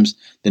 17 times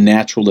the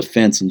natural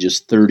defense in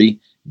just 30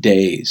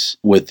 days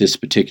with this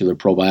particular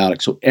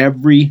probiotic. So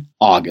every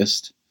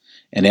August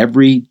and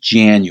every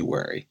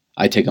January,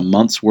 I take a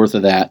month's worth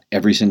of that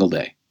every single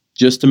day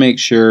just to make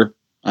sure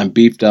I'm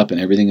beefed up and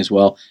everything is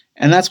well.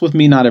 And that's with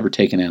me not ever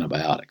taking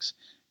antibiotics,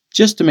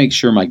 just to make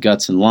sure my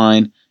gut's in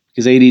line,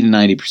 because 80 to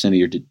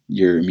 90% of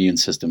your immune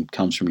system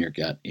comes from your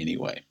gut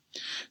anyway.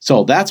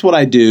 So that's what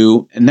I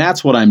do, and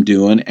that's what I'm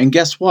doing. And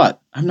guess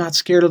what? I'm not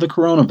scared of the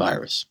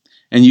coronavirus,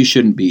 and you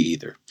shouldn't be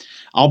either.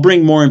 I'll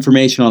bring more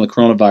information on the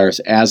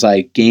coronavirus as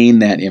I gain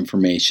that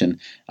information.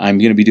 I'm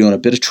going to be doing a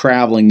bit of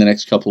traveling the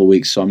next couple of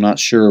weeks, so I'm not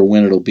sure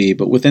when it'll be,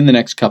 but within the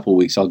next couple of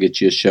weeks, I'll get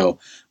you a show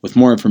with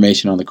more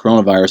information on the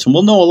coronavirus, and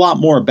we'll know a lot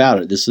more about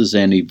it. This is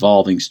an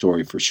evolving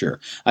story for sure.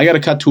 I got to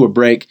cut to a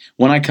break.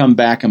 When I come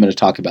back, I'm going to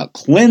talk about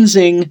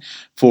cleansing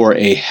for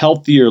a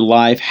healthier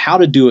life, how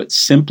to do it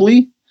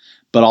simply,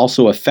 but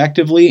also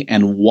effectively,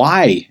 and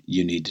why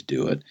you need to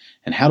do it.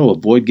 and how to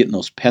avoid getting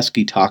those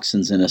pesky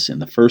toxins in us in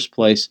the first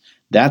place.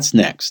 That's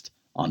next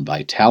on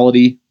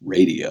Vitality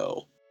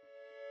Radio.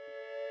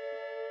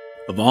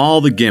 Of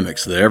all the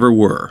gimmicks that ever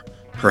were,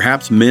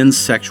 perhaps men's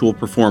sexual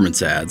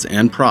performance ads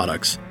and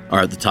products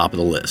are at the top of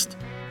the list.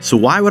 So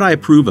why would I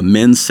approve a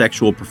men's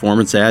sexual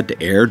performance ad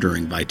to air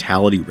during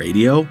Vitality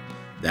Radio?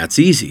 That's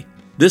easy.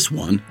 This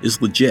one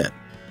is legit.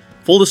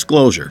 Full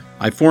disclosure,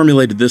 I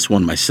formulated this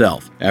one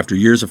myself after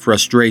years of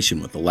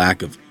frustration with the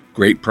lack of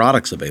great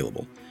products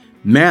available.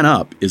 Man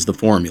Up is the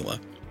formula.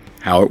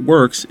 How it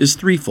works is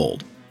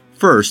threefold.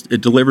 First,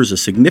 it delivers a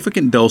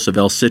significant dose of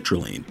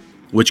L-citrulline,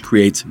 which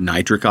creates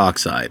nitric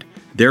oxide,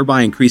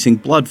 thereby increasing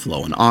blood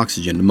flow and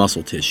oxygen to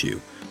muscle tissue.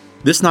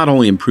 This not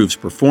only improves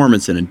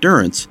performance and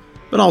endurance,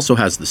 but also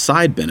has the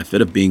side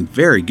benefit of being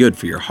very good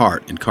for your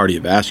heart and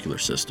cardiovascular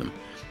system.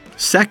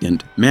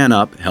 Second, Man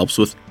Up helps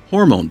with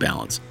hormone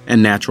balance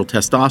and natural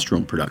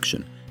testosterone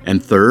production.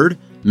 And third,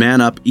 Man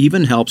Up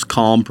even helps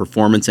calm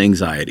performance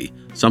anxiety,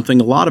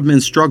 something a lot of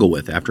men struggle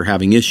with after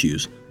having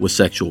issues with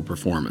sexual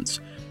performance.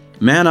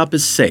 Man Up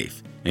is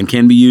safe and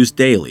can be used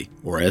daily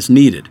or as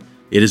needed.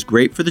 It is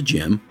great for the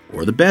gym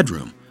or the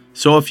bedroom.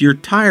 So if you're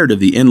tired of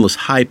the endless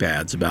hype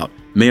ads about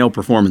male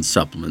performance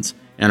supplements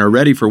and are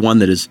ready for one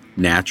that is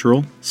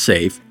natural,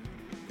 safe,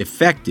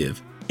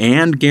 effective,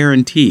 and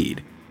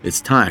guaranteed,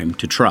 it's time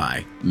to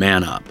try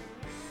Man Up.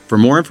 For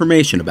more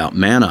information about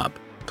Man Up,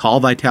 call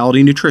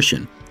Vitality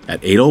Nutrition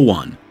at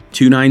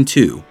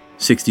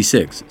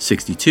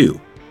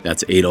 801-292-6662.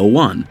 That's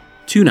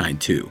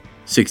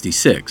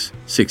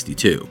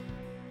 801-292-6662.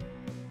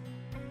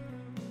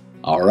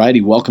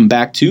 Alrighty, welcome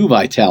back to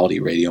Vitality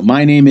Radio.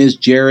 My name is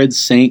Jared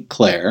St.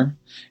 Clair,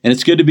 and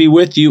it's good to be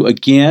with you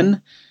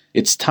again.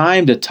 It's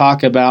time to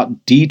talk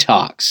about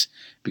detox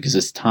because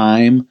it's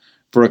time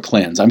for a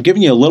cleanse. I'm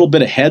giving you a little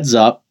bit of heads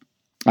up.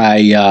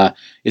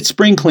 It's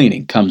spring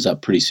cleaning comes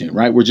up pretty soon,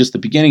 right? We're just the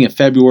beginning of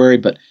February,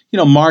 but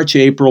March,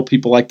 April,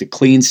 people like to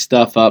clean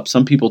stuff up.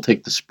 Some people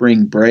take the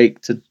spring break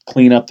to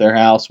clean up their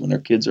house when their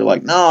kids are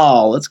like,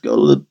 no, let's go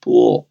to the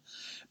pool.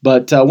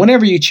 But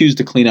whenever you choose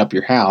to clean up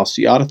your house,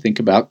 you ought to think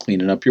about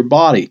cleaning up your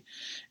body.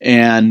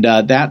 And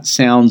that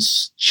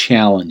sounds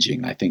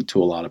challenging, I think,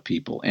 to a lot of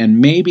people and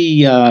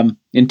maybe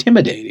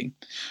intimidating.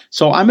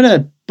 So I'm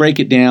going to break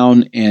it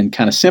down and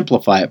kind of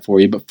simplify it for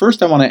you. But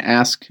first I want to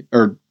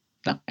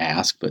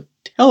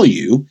tell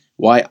you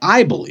why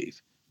I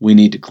believe we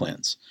need to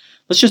cleanse.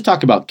 Let's just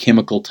talk about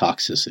chemical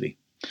toxicity.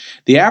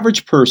 The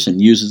average person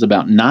uses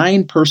about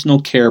 9 personal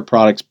care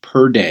products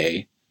per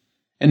day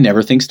and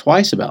never thinks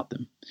twice about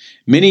them.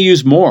 Many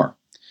use more.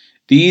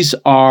 These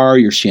are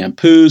your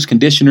shampoos,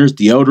 conditioners,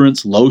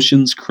 deodorants,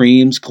 lotions,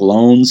 creams,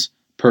 colognes,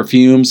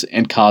 perfumes,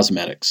 and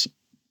cosmetics.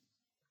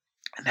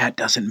 And that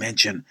doesn't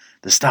mention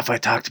the stuff I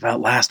talked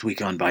about last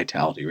week on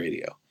Vitality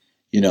Radio.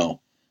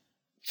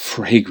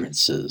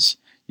 Fragrances,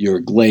 your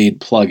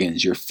Glade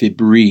plugins, your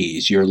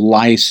Febreze, your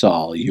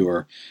Lysol,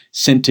 your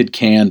scented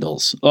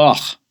candles.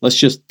 Let's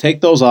just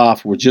take those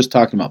off. We're just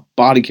talking about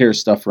body care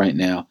stuff right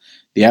now.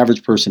 The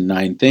average person,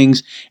 9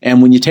 things.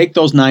 And when you take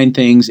those 9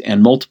 things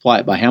and multiply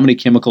it by how many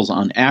chemicals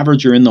on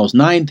average are in those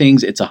 9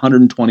 things, it's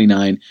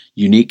 129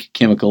 unique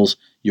chemicals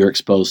you're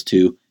exposed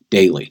to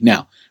daily.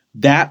 Now,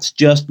 that's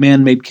just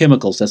man-made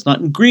chemicals. That's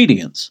not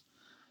ingredients.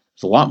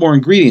 There's a lot more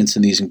ingredients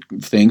in these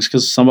things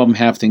because some of them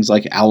have things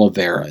like aloe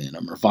vera in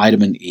them or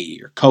vitamin E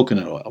or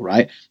coconut oil,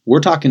 right?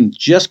 We're talking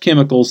just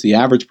chemicals. The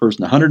average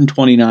person,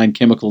 129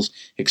 chemicals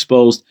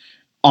exposed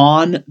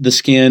on the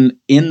skin,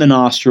 in the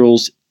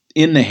nostrils,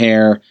 in the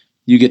hair.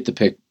 You get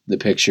the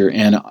picture.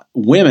 And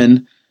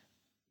women,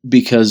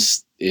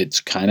 because it's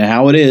kind of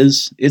how it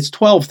is, it's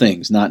 12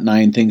 things, not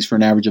 9 things, for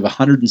an average of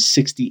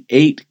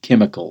 168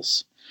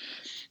 chemicals.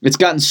 It's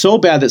gotten so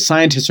bad that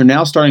scientists are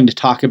now starting to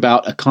talk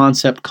about a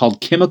concept called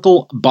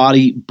chemical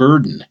body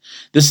burden.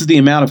 This is the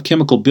amount of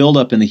chemical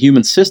buildup in the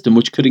human system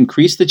which could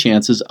increase the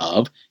chances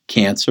of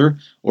cancer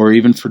or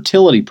even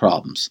fertility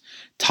problems.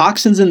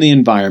 Toxins in the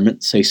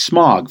environment, say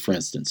smog, for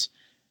instance.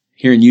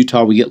 Here in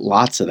Utah, we get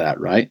lots of that,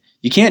 right?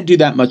 You can't do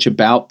that much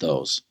about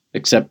those,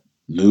 except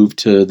move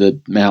to the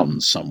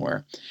mountains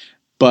somewhere.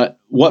 But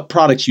what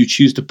products you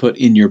choose to put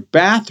in your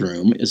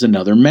bathroom is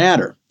another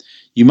matter.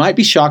 You might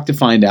be shocked to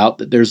find out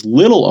that there's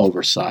little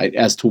oversight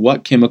as to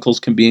what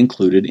chemicals can be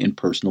included in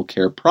personal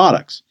care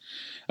products.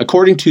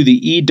 According to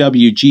the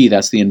EWG,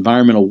 that's the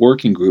Environmental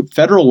Working Group,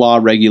 federal law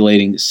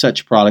regulating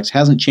such products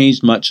hasn't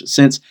changed much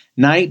since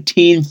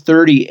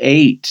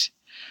 1938.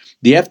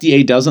 The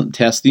FDA doesn't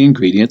test the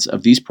ingredients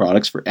of these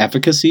products for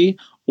efficacy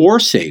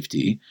or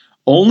safety.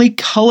 Only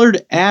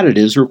colored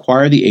additives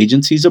require the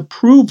agency's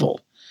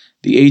approval.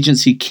 The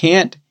agency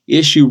can't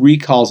issue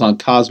recalls on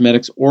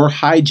cosmetics or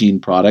hygiene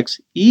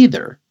products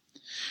either.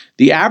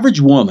 The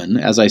average woman,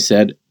 as I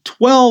said,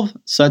 12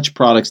 such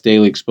products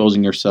daily,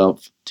 exposing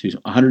herself to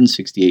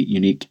 168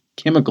 unique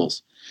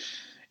chemicals.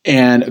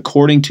 And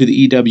according to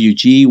the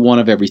EWG, 1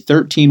 of every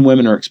 13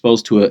 women are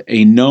exposed to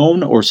a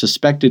known or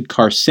suspected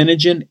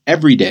carcinogen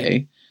every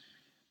day.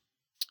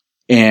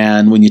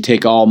 And when you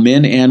take all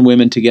men and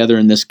women together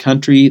in this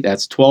country,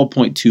 that's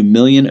 12.2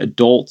 million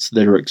adults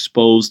that are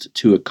exposed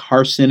to a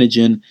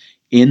carcinogen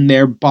in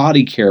their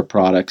body care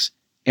products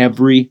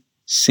every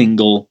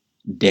single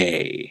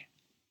day.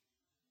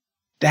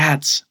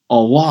 That's a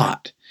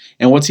lot.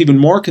 And what's even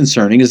more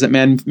concerning is that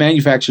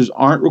manufacturers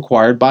aren't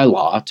required by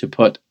law to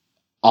put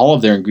all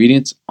of their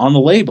ingredients on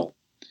the label.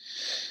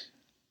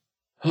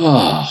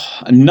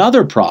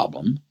 Another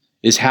problem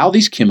is how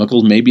these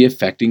chemicals may be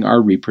affecting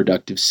our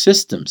reproductive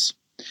systems.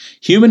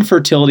 Human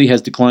fertility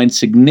has declined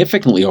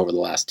significantly over the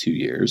last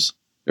 2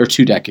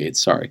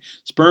 decades.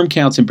 Sperm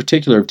counts in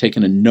particular have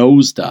taken a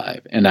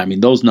nosedive, and I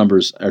mean those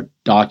numbers are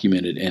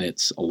documented and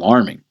it's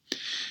alarming.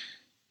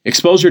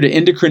 Exposure to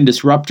endocrine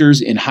disruptors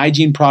in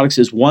hygiene products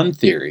is one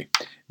theory.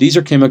 These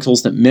are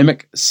chemicals that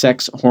mimic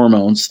sex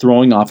hormones,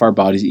 throwing off our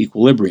body's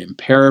equilibrium.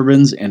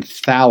 Parabens and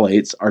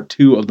phthalates are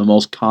two of the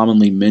most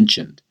commonly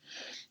mentioned.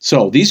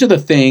 So these are the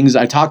things,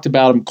 I talked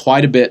about them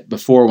quite a bit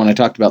before when I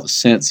talked about the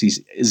scents, these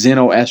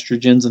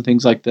xenoestrogens and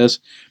things like this.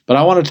 But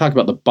I want to talk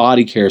about the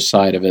body care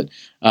side of it,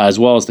 as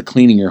well as the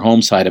cleaning your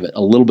home side of it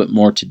a little bit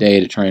more today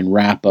to try and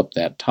wrap up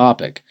that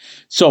topic.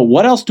 So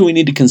what else do we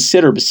need to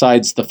consider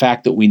besides the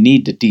fact that we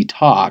need to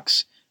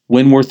detox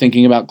when we're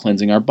thinking about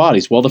cleansing our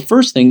bodies? Well, the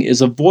first thing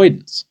is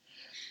avoidance.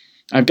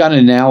 I've got an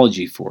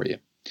analogy for you.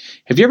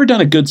 Have you ever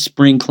done a good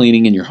spring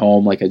cleaning in your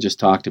home like I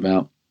just talked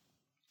about?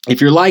 If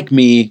you're like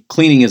me,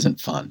 cleaning isn't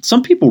fun.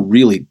 Some people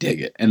really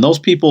dig it, and those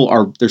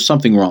people there's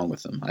something wrong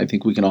with them. I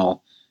think we can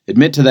all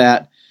admit to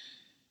that.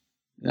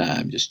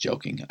 I'm just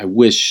joking. I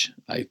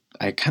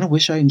kind of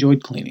wish I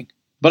enjoyed cleaning,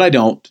 but I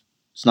don't.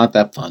 It's not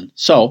that fun.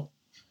 So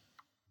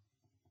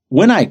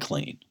when I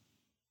clean,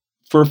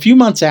 for a few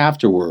months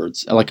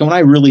afterwards, like when I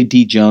really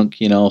de-junk,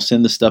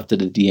 send the stuff to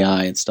the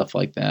DI and stuff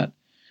like that,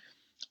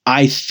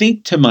 I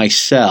think to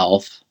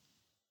myself,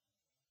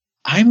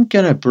 I'm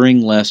going to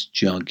bring less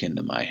junk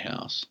into my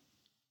house.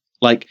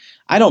 Like,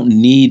 I don't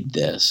need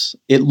this.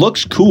 It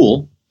looks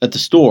cool at the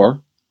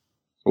store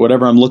or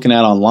whatever I'm looking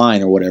at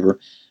online or whatever.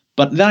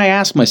 But then I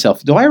ask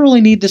myself, do I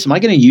really need this? Am I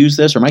going to use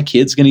this? Are my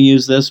kids going to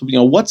use this?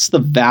 What's the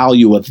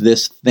value of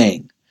this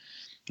thing?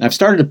 And I've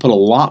started to put a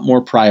lot more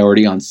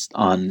priority on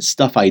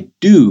stuff I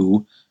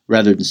do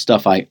rather than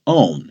stuff I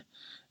own.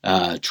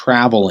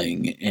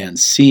 Traveling and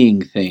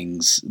seeing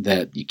things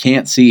that you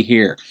can't see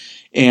here.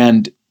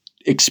 And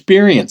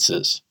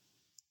experiences.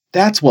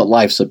 That's what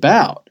life's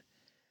about.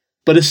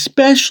 But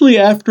especially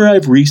after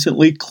I've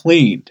recently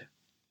cleaned.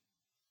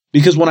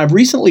 Because when I've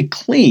recently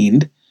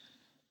cleaned,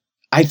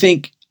 I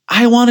think,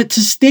 I want it to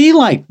stay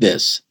like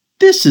this.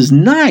 This is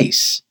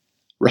nice,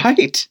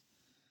 right?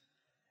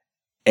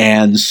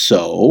 And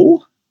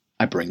so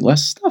I bring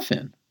less stuff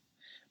in.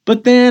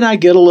 But then I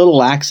get a little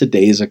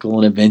lackadaisical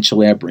and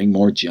eventually I bring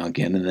more junk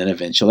in and then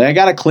eventually I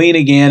got to clean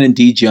again and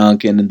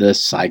de-junk and the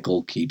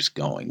cycle keeps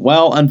going.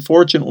 Well,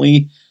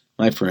 unfortunately,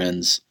 my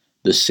friends,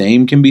 the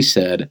same can be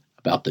said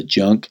about the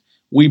junk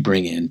we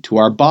bring into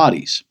our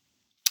bodies,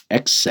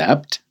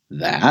 except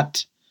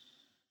that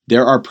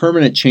there are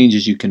permanent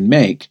changes you can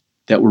make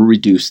that will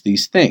reduce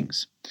these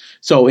things.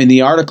 So in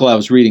the article I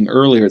was reading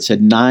earlier, it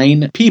said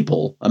 9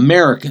 people,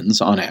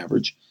 Americans on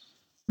average,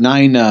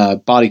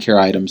 9 body care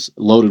items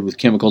loaded with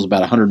chemicals,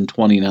 about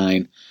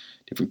 129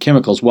 different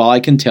chemicals. Well, I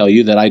can tell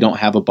you that I don't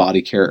have a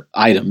body care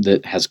item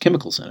that has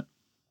chemicals in it.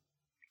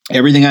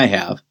 Everything I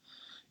have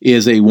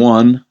is a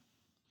 1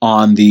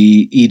 on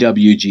the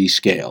EWG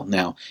scale.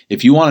 Now,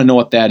 if you want to know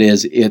what that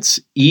is, it's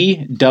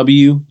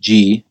ewg.org.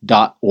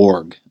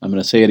 I'm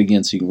going to say it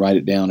again so you can write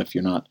it down if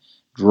you're not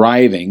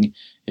driving.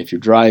 If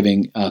you're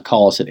driving,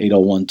 call us at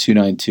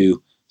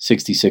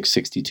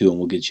 801-292-6662 and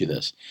we'll get you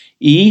this.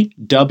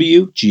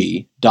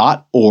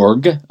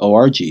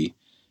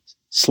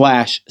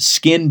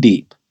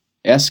 ewg.org/skindeep,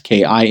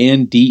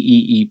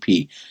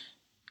 SKINDEEP.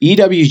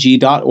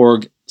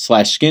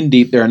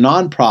 ewg.org/skindeep. They're a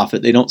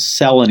nonprofit. They don't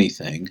sell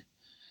anything.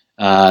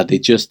 They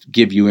just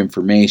give you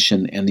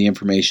information, and the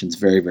information is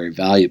very, very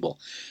valuable.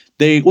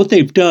 What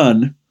they've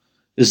done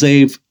is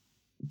they've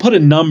put a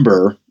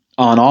number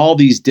on all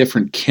these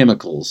different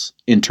chemicals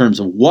in terms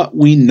of what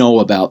we know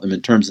about them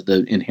in terms of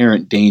the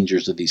inherent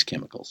dangers of these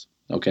chemicals,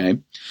 okay?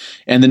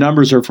 And the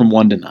numbers are from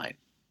 1 to 9.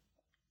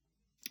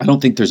 I don't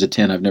think there's a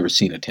 10. I've never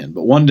seen a 10,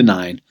 but 1 to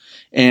 9.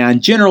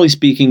 And generally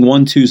speaking,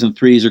 1, 2s, and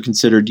 3s are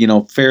considered,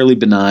 fairly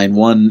benign.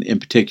 1 in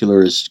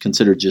particular is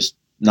considered just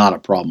not a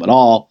problem at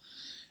all.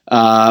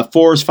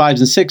 4s, 5s,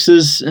 and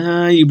 6s,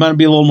 you might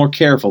be a little more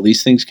careful.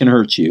 These things can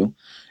hurt you.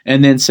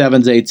 And then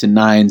 7s, 8s, and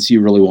 9s,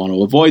 you really want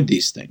to avoid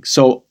these things.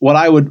 So what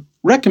I would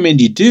recommend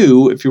you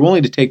do, if you're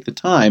willing to take the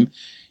time,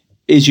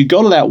 is you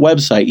go to that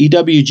website,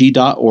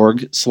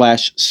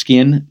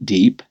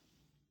 ewg.org/skindeep.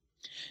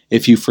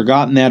 If you've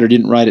forgotten that or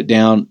didn't write it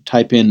down,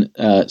 type in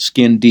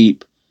Skin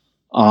Deep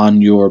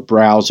on your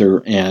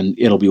browser, and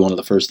it'll be one of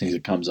the first things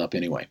that comes up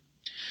anyway.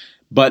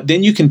 But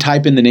then you can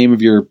type in the name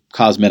of your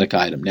cosmetic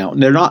item. Now,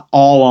 they're not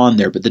all on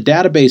there, but the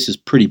database is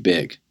pretty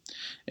big.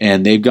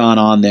 And they've gone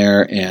on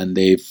there and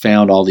they've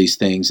found all these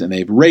things and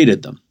they've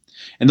rated them.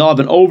 And they'll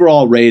have an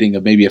overall rating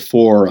of maybe a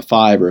 4 or a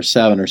 5 or a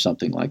 7 or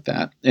something like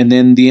that. And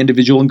then the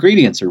individual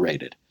ingredients are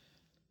rated.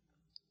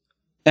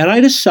 And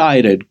I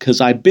decided,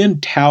 because I've been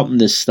touting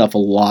this stuff a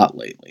lot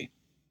lately,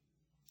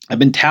 I've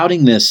been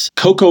touting this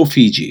Coco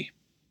Fiji.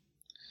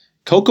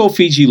 Coco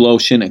Fiji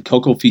lotion and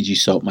Coco Fiji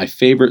soap, my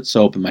favorite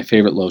soap and my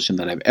favorite lotion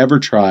that I've ever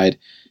tried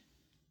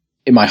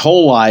in my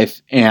whole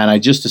life. And I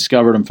just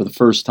discovered them for the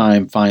first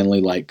time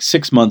finally like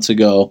 6 months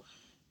ago.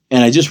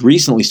 And I just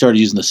recently started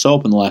using the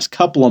soap in the last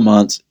couple of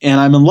months, and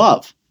I'm in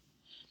love.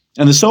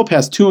 And the soap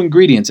has 2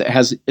 ingredients. It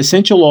has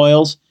essential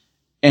oils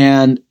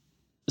and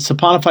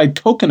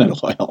saponified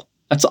coconut oil.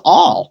 That's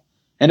all.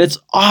 And it's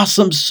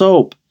awesome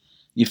soap.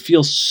 You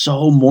feel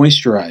so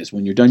moisturized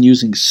when you're done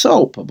using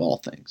soap, of all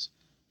things.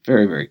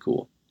 Very, very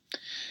cool.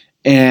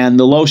 And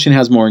the lotion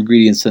has more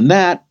ingredients than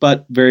that,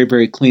 but very,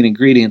 very clean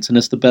ingredients, and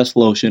it's the best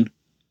lotion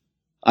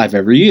I've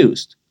ever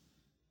used.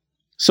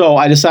 So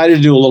I decided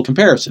to do a little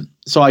comparison.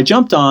 So I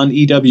jumped on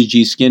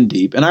EWG Skin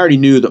Deep, and I already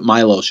knew that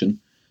my lotion,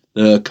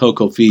 the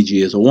Coco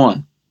Fiji, is a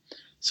 1.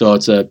 So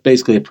it's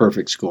basically a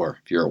perfect score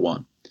if you're a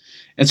 1.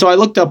 And so I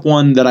looked up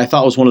one that I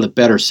thought was one of the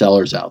better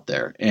sellers out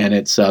there, and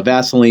it's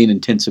Vaseline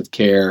Intensive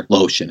Care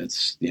Lotion.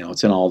 It's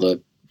in all the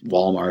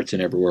Walmarts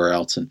and everywhere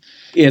else, and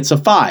it's a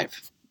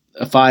 5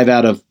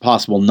 out of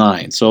possible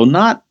 9. So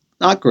not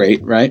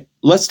great, right?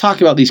 Let's talk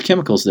about these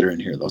chemicals that are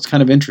in here, though. It's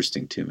kind of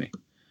interesting to me.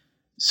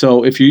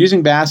 So if you're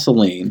using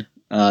Vaseline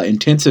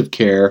Intensive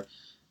Care,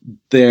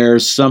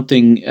 there's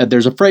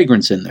a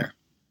fragrance in there.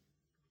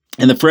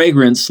 And the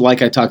fragrance,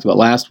 like I talked about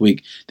last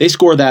week, they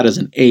score that as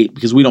an 8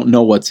 because we don't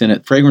know what's in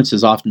it.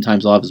 Fragrances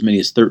oftentimes will have as many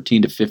as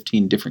 13 to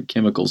 15 different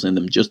chemicals in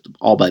them just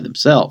all by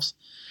themselves.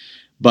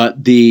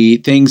 But the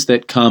things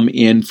that come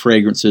in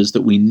fragrances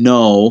that we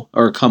know,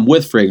 or come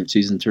with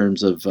fragrances in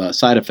terms of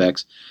side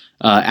effects,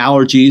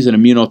 allergies and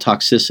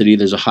immunotoxicity,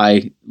 there's a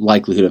high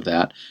likelihood of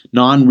that.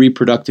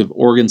 Non-reproductive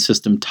organ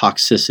system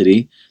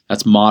toxicity,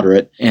 that's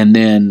moderate. And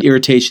then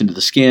irritation to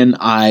the skin,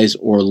 eyes,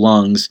 or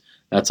lungs,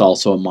 that's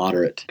also a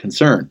moderate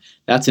concern.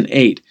 That's an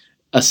 8.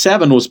 A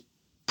 7 was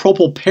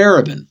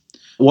propylparaben.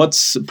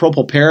 What's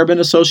propylparaben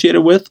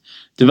associated with?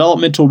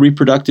 Developmental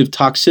reproductive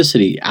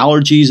toxicity,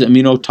 allergies,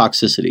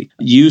 immunotoxicity,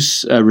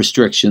 use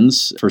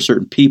restrictions for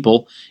certain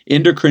people,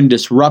 endocrine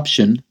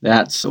disruption,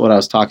 that's what I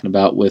was talking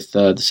about with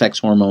the sex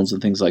hormones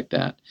and things like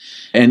that,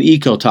 and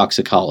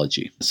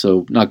ecotoxicology,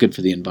 so not good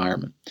for the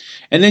environment.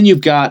 And then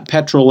you've got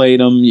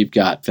petrolatum, you've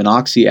got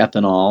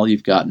phenoxyethanol,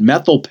 you've got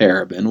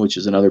methylparaben, which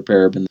is another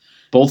paraben.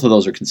 Both of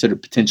those are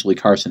considered potentially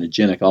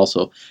carcinogenic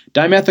also.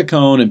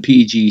 Dimethicone and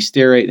PEG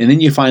stearate, and then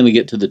you finally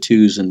get to the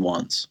 2s and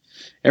 1s.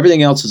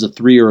 Everything else is a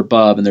 3 or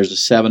above, and there's a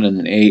 7 and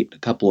an 8, a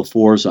couple of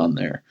 4s on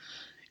there.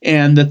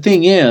 And the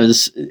thing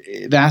is,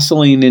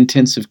 Vaseline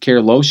Intensive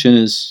Care Lotion I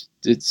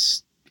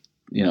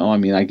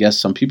guess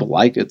some people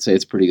like it, say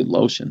it's pretty good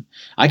lotion.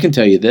 I can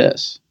tell you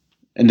this,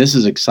 and this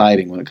is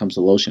exciting when it comes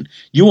to lotion,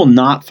 you will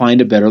not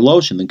find a better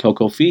lotion than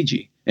Coco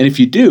Fiji. And if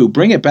you do,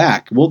 bring it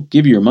back. We'll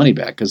give you your money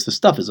back because the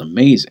stuff is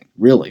amazing,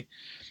 really.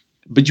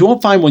 But you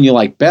won't find one you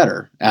like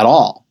better at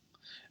all.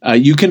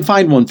 You can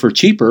find one for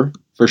cheaper,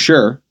 for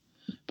sure,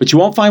 but you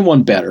won't find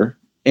one better,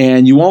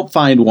 and you won't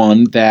find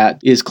one that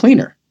is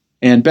cleaner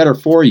and better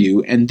for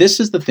you. And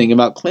this is the thing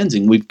about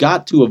cleansing. We've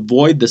got to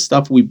avoid the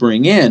stuff we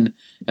bring in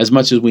as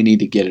much as we need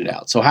to get it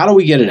out. So how do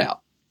we get it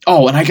out?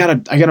 Oh, and I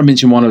gotta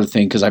mention one other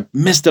thing because I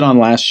missed it on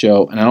last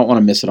show, and I don't want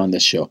to miss it on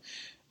this show.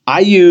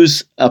 I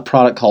use a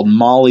product called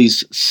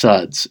Molly's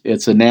Suds.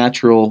 It's a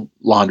natural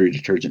laundry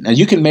detergent. Now,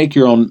 you can make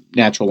your own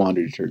natural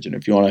laundry detergent.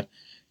 If you want to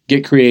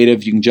get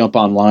creative, you can jump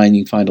online.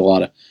 You can find a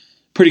lot of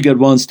pretty good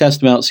ones. Test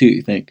them out, see what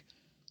you think.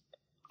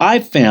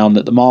 I've found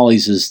that the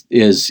Molly's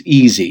is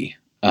easy.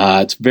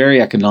 It's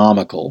very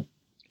economical,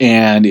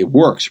 and it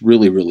works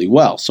really, really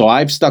well. So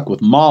I've stuck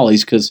with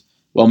Molly's because,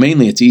 well,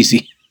 mainly it's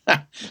easy,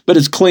 but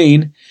it's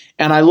clean.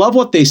 And I love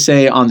what they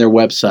say on their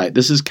website.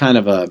 This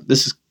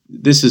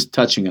is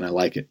touching, and I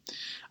like it.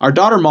 Our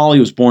daughter Molly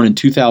was born in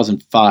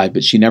 2005,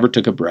 but she never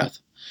took a breath.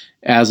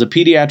 As a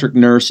pediatric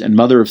nurse and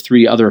mother of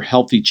 3 other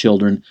healthy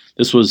children,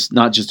 this was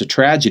not just a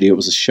tragedy, it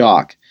was a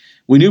shock.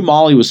 We knew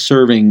Molly was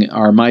serving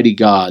our mighty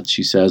God,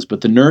 she says,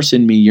 but the nurse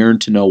in me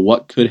yearned to know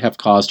what could have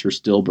caused her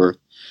stillbirth.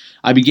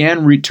 I began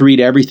to read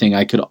everything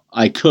I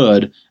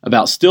could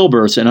about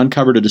stillbirths and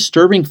uncovered a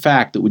disturbing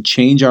fact that would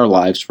change our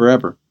lives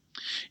forever.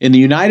 In the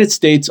United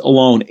States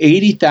alone,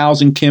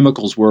 80,000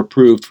 chemicals were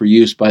approved for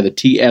use by the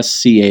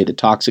TSCA, the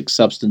Toxic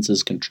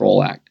Substances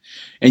Control Act.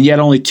 And yet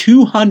only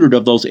 200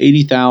 of those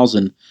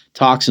 80,000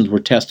 toxins were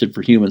tested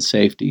for human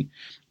safety.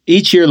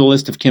 Each year, the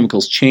list of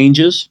chemicals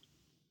changes.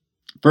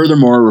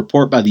 Furthermore, a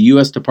report by the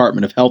U.S.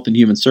 Department of Health and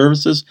Human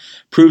Services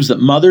proves that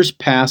mothers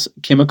pass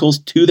chemicals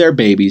to their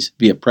babies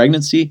via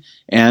pregnancy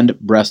and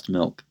breast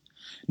milk.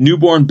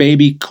 Newborn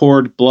baby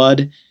cord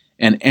blood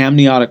and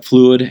amniotic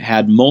fluid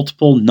had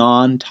multiple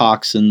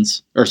non-natural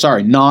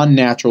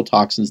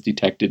toxins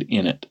detected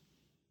in it.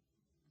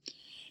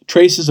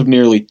 Traces of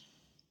nearly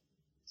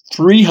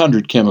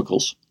 300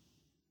 chemicals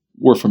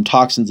were from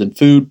toxins in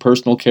food,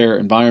 personal care,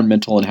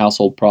 environmental, and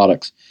household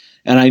products.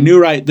 And I knew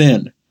right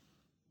then,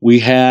 We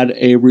had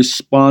a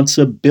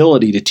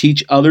responsibility to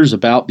teach others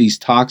about these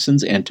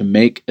toxins and to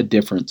make a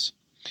difference.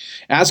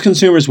 As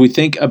consumers, we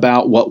think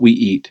about what we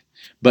eat,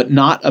 but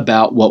not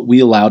about what we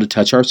allow to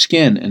touch our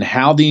skin and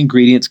how the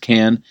ingredients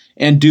can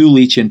and do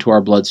leach into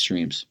our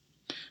bloodstreams.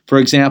 For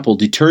example,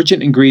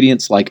 detergent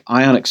ingredients like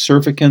ionic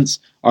surfactants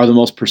are the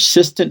most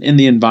persistent in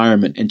the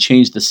environment and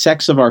change the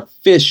sex of our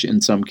fish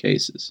in some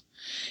cases.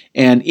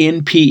 And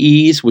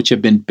NPEs, which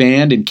have been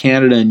banned in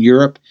Canada and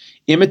Europe,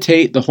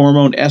 imitate the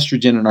hormone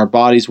estrogen in our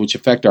bodies, which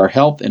affect our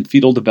health and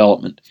fetal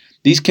development.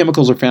 These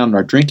chemicals are found in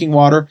our drinking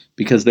water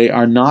because they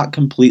are not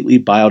completely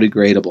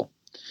biodegradable.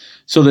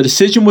 So the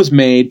decision was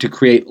made to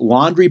create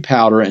laundry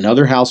powder and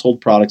other household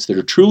products that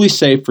are truly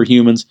safe for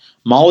humans.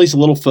 Molly's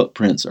Little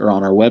Footprints are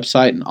on our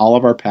website and all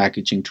of our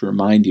packaging to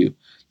remind you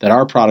that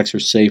our products are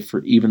safe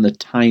for even the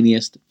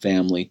tiniest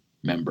family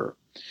member.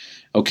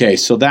 Okay,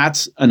 so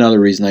that's another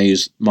reason I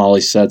use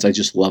Molly's Suds. I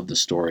just love the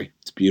story.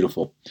 It's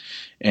beautiful.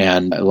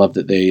 And I love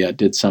that they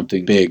did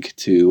something big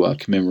to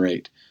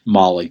commemorate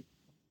Molly.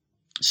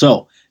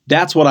 So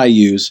that's what I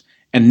use.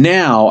 And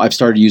now I've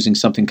started using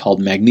something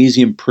called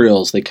magnesium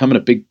prills. They come in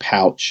a big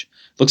pouch.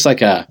 Looks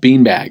like a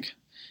beanbag.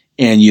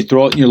 And you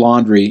throw it in your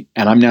laundry.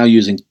 And I'm now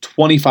using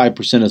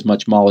 25% as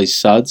much Molly's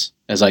Suds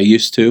as I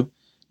used to.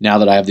 Now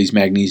that I have these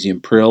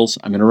magnesium prills,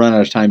 I'm going to run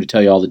out of time to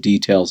tell you all the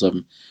details of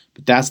them.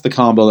 But that's the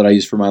combo that I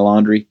use for my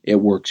laundry. It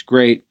works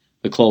great.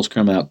 The clothes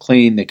come out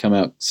clean. They come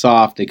out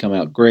soft. They come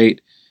out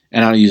great.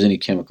 And I don't use any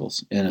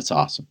chemicals. And it's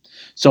awesome.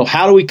 So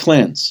how do we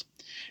cleanse?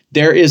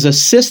 There is a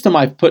system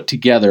I've put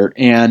together,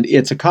 and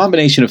it's a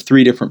combination of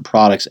 3 different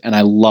products, and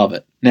I love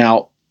it.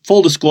 Now,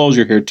 full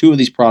disclosure here, 2 of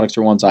these products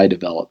are ones I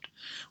developed.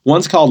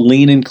 One's called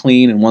Lean and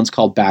Clean, and one's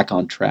called Back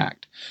on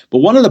Track. But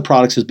one of the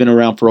products has been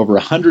around for over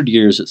 100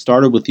 years. It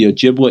started with the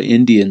Ojibwa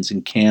Indians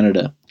in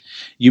Canada.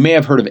 You may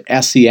have heard of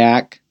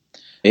Essiac.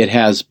 It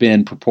has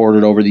been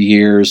purported over the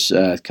years,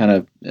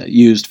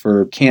 used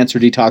for cancer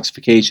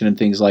detoxification and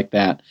things like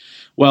that.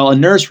 Well, a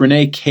nurse,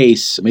 Renee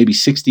Case, maybe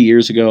 60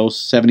 years ago,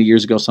 70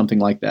 years ago, something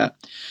like that,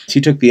 she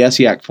took the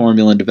Essiac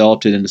formula and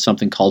developed it into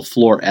something called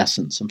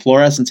Fluorescence. And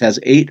Fluorescence has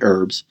 8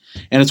 herbs,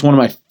 and it's one of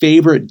my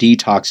favorite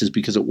detoxes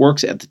because it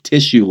works at the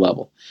tissue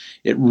level.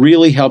 It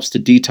really helps to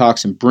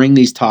detox and bring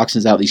these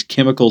toxins out, these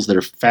chemicals that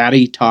are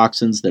fatty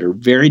toxins that are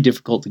very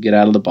difficult to get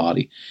out of the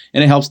body,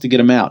 and it helps to get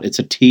them out. It's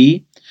a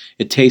tea.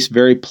 It tastes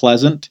very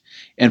pleasant,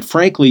 and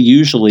frankly,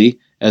 usually,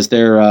 as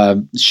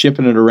they're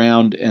shipping it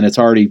around and it's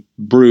already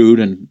brewed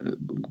in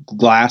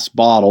glass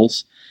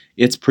bottles,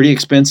 it's pretty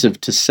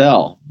expensive to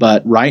sell.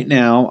 But right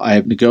now, I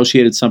have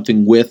negotiated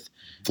something with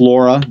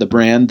Flora, the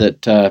brand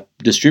that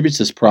distributes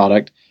this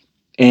product,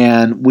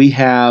 and we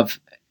have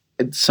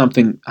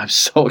something I'm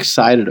so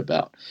excited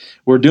about.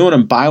 We're doing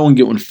them buy one,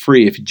 get one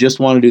free. If you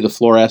just want to do the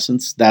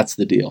Fluorescence, that's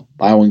the deal.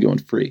 Buy one, get one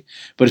free.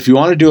 But if you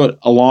want to do it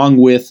along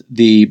with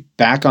the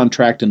Back on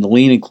Track and the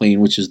Lean and Clean,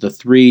 which is the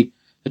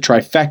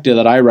trifecta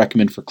that I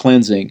recommend for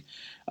cleansing,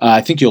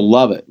 I think you'll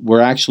love it. We're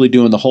actually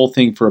doing the whole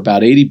thing for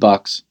about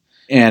 $80,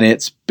 and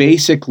it's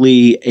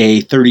basically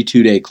a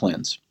 32-day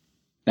cleanse.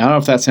 Now, I don't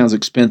know if that sounds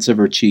expensive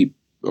or cheap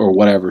or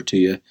whatever to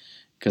you,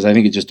 because I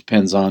think it just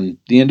depends on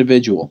the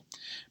individual.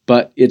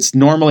 But it's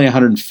normally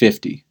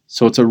 $150,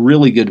 so it's a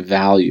really good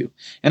value.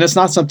 And it's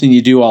not something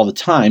you do all the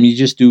time. You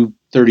just do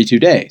 32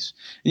 days.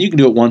 And you can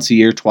do it once a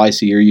year,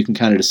 twice a year. You can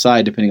kind of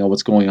decide depending on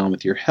what's going on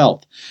with your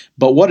health.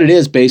 But what it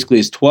is basically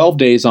is 12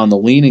 days on the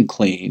Lean and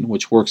Clean,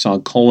 which works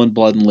on colon,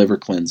 blood, and liver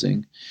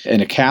cleansing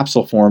in a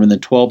capsule form, and then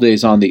 12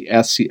 days on the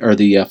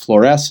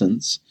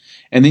Fluorescence.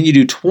 And then you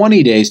do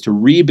 20 days to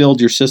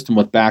rebuild your system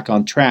with Back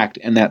on Track.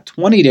 And that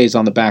 20 days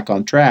on the Back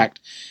on Track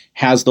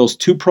has those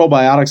 2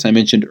 probiotics I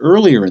mentioned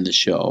earlier in the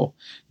show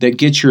that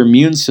get your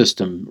immune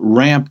system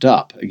ramped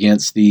up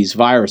against these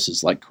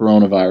viruses like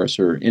coronavirus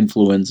or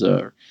influenza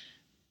or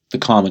the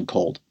common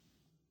cold.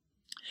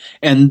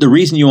 And the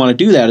reason you want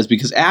to do that is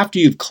because after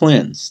you've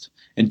cleansed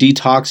and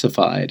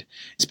detoxified,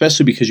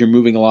 especially because you're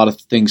moving a lot of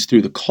things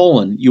through the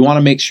colon, you want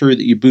to make sure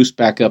that you boost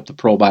back up the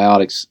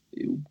probiotics,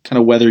 kind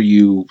of whether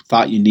you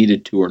thought you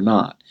needed to or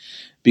not,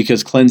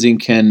 because cleansing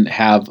can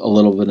have a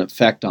little bit of an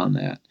effect on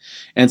that.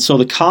 And so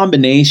the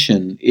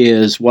combination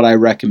is what I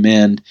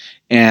recommend.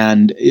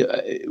 And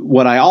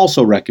what I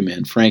also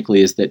recommend,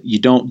 frankly, is that you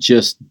don't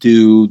just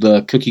do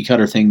the cookie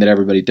cutter thing that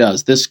everybody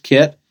does. This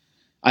kit,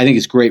 I think,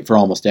 is great for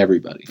almost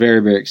everybody.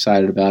 Very, very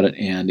excited about it.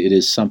 And it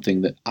is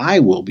something that I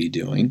will be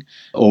doing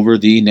over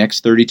the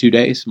next 32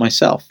 days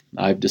myself.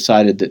 I've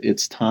decided that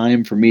it's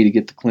time for me to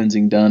get the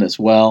cleansing done as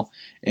well.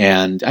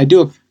 And I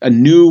do a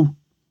new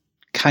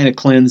kind of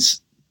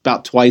cleanse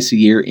about twice a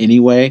year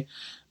anyway,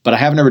 but I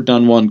haven't ever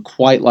done one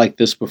quite like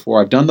this before.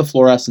 I've done the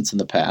Fluorescence in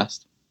the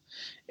past,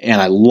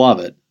 and I love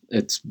it.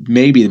 It's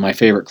maybe my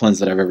favorite cleanse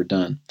that I've ever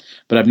done.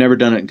 But I've never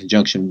done it in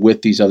conjunction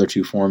with these other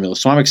two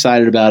formulas. So I'm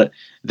excited about it.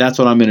 That's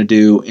what I'm going to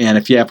do. And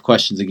if you have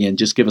questions, again,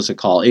 just give us a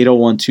call,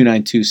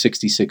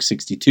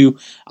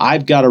 801-292-6662.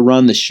 I've got to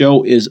run. The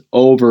show is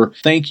over.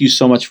 Thank you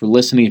so much for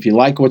listening. If you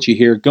like what you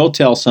hear, go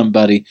tell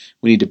somebody.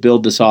 We need to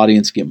build this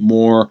audience, get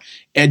more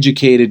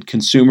educated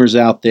consumers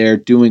out there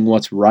doing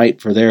what's right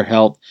for their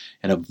health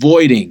and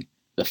avoiding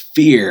the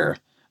fear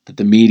that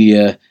the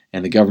media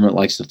and the government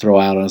likes to throw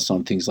out on us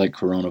on things like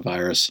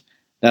coronavirus.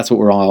 That's what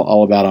we're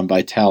all about on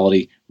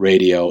Vitality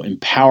Radio.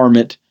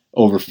 Empowerment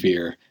over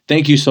fear.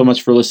 Thank you so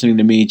much for listening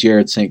to me,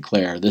 Jared St.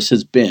 Clair. This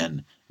has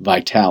been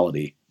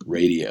Vitality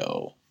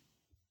Radio.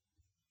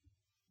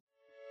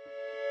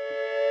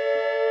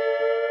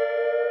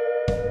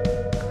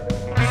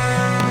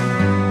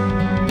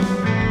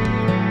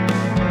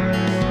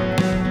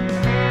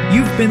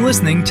 You've been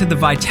listening to the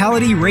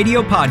Vitality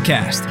Radio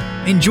Podcast.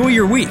 Enjoy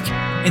your week.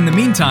 In the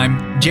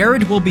meantime,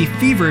 Jared will be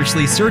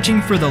feverishly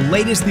searching for the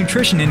latest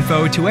nutrition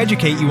info to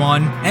educate you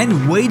on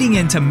and wading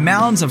into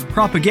mounds of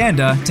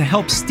propaganda to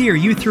help steer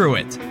you through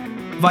it.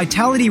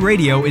 Vitality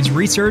Radio is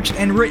researched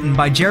and written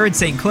by Jared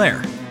St.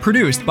 Clair,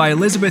 produced by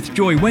Elizabeth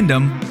Joy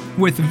Wyndham,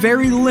 with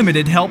very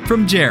limited help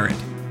from Jared.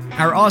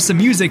 Our awesome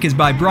music is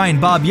by Brian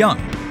Bob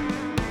Young.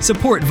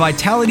 Support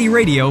Vitality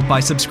Radio by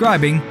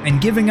subscribing and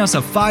giving us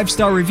a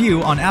 5-star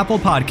review on Apple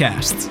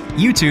Podcasts,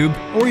 YouTube,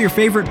 or your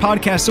favorite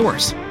podcast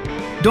source.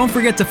 Don't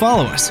forget to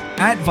follow us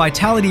at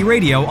Vitality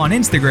Radio on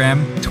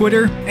Instagram,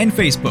 Twitter, and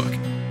Facebook.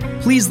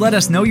 Please let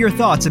us know your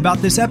thoughts about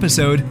this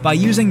episode by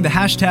using the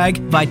hashtag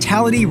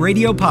Vitality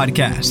Radio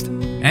Podcast.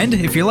 And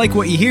if you like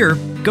what you hear,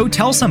 go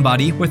tell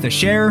somebody with a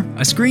share,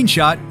 a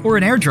screenshot, or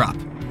an airdrop.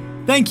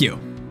 Thank you.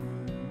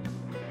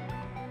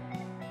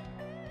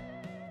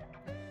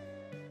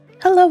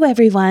 Hello,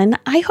 everyone.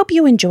 I hope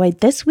you enjoyed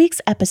this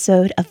week's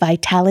episode of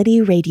Vitality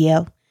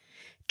Radio.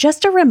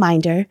 Just a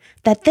reminder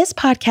that this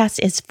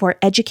podcast is for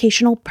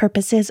educational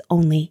purposes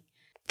only.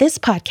 This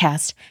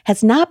podcast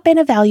has not been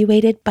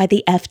evaluated by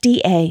the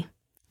FDA.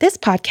 This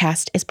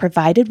podcast is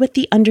provided with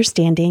the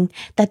understanding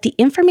that the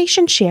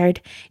information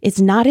shared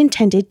is not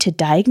intended to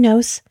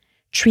diagnose,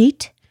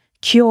 treat,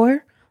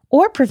 cure,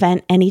 or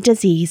prevent any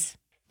disease.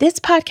 This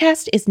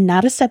podcast is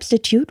not a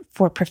substitute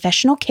for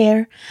professional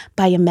care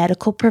by a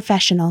medical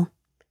professional.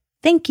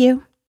 Thank you.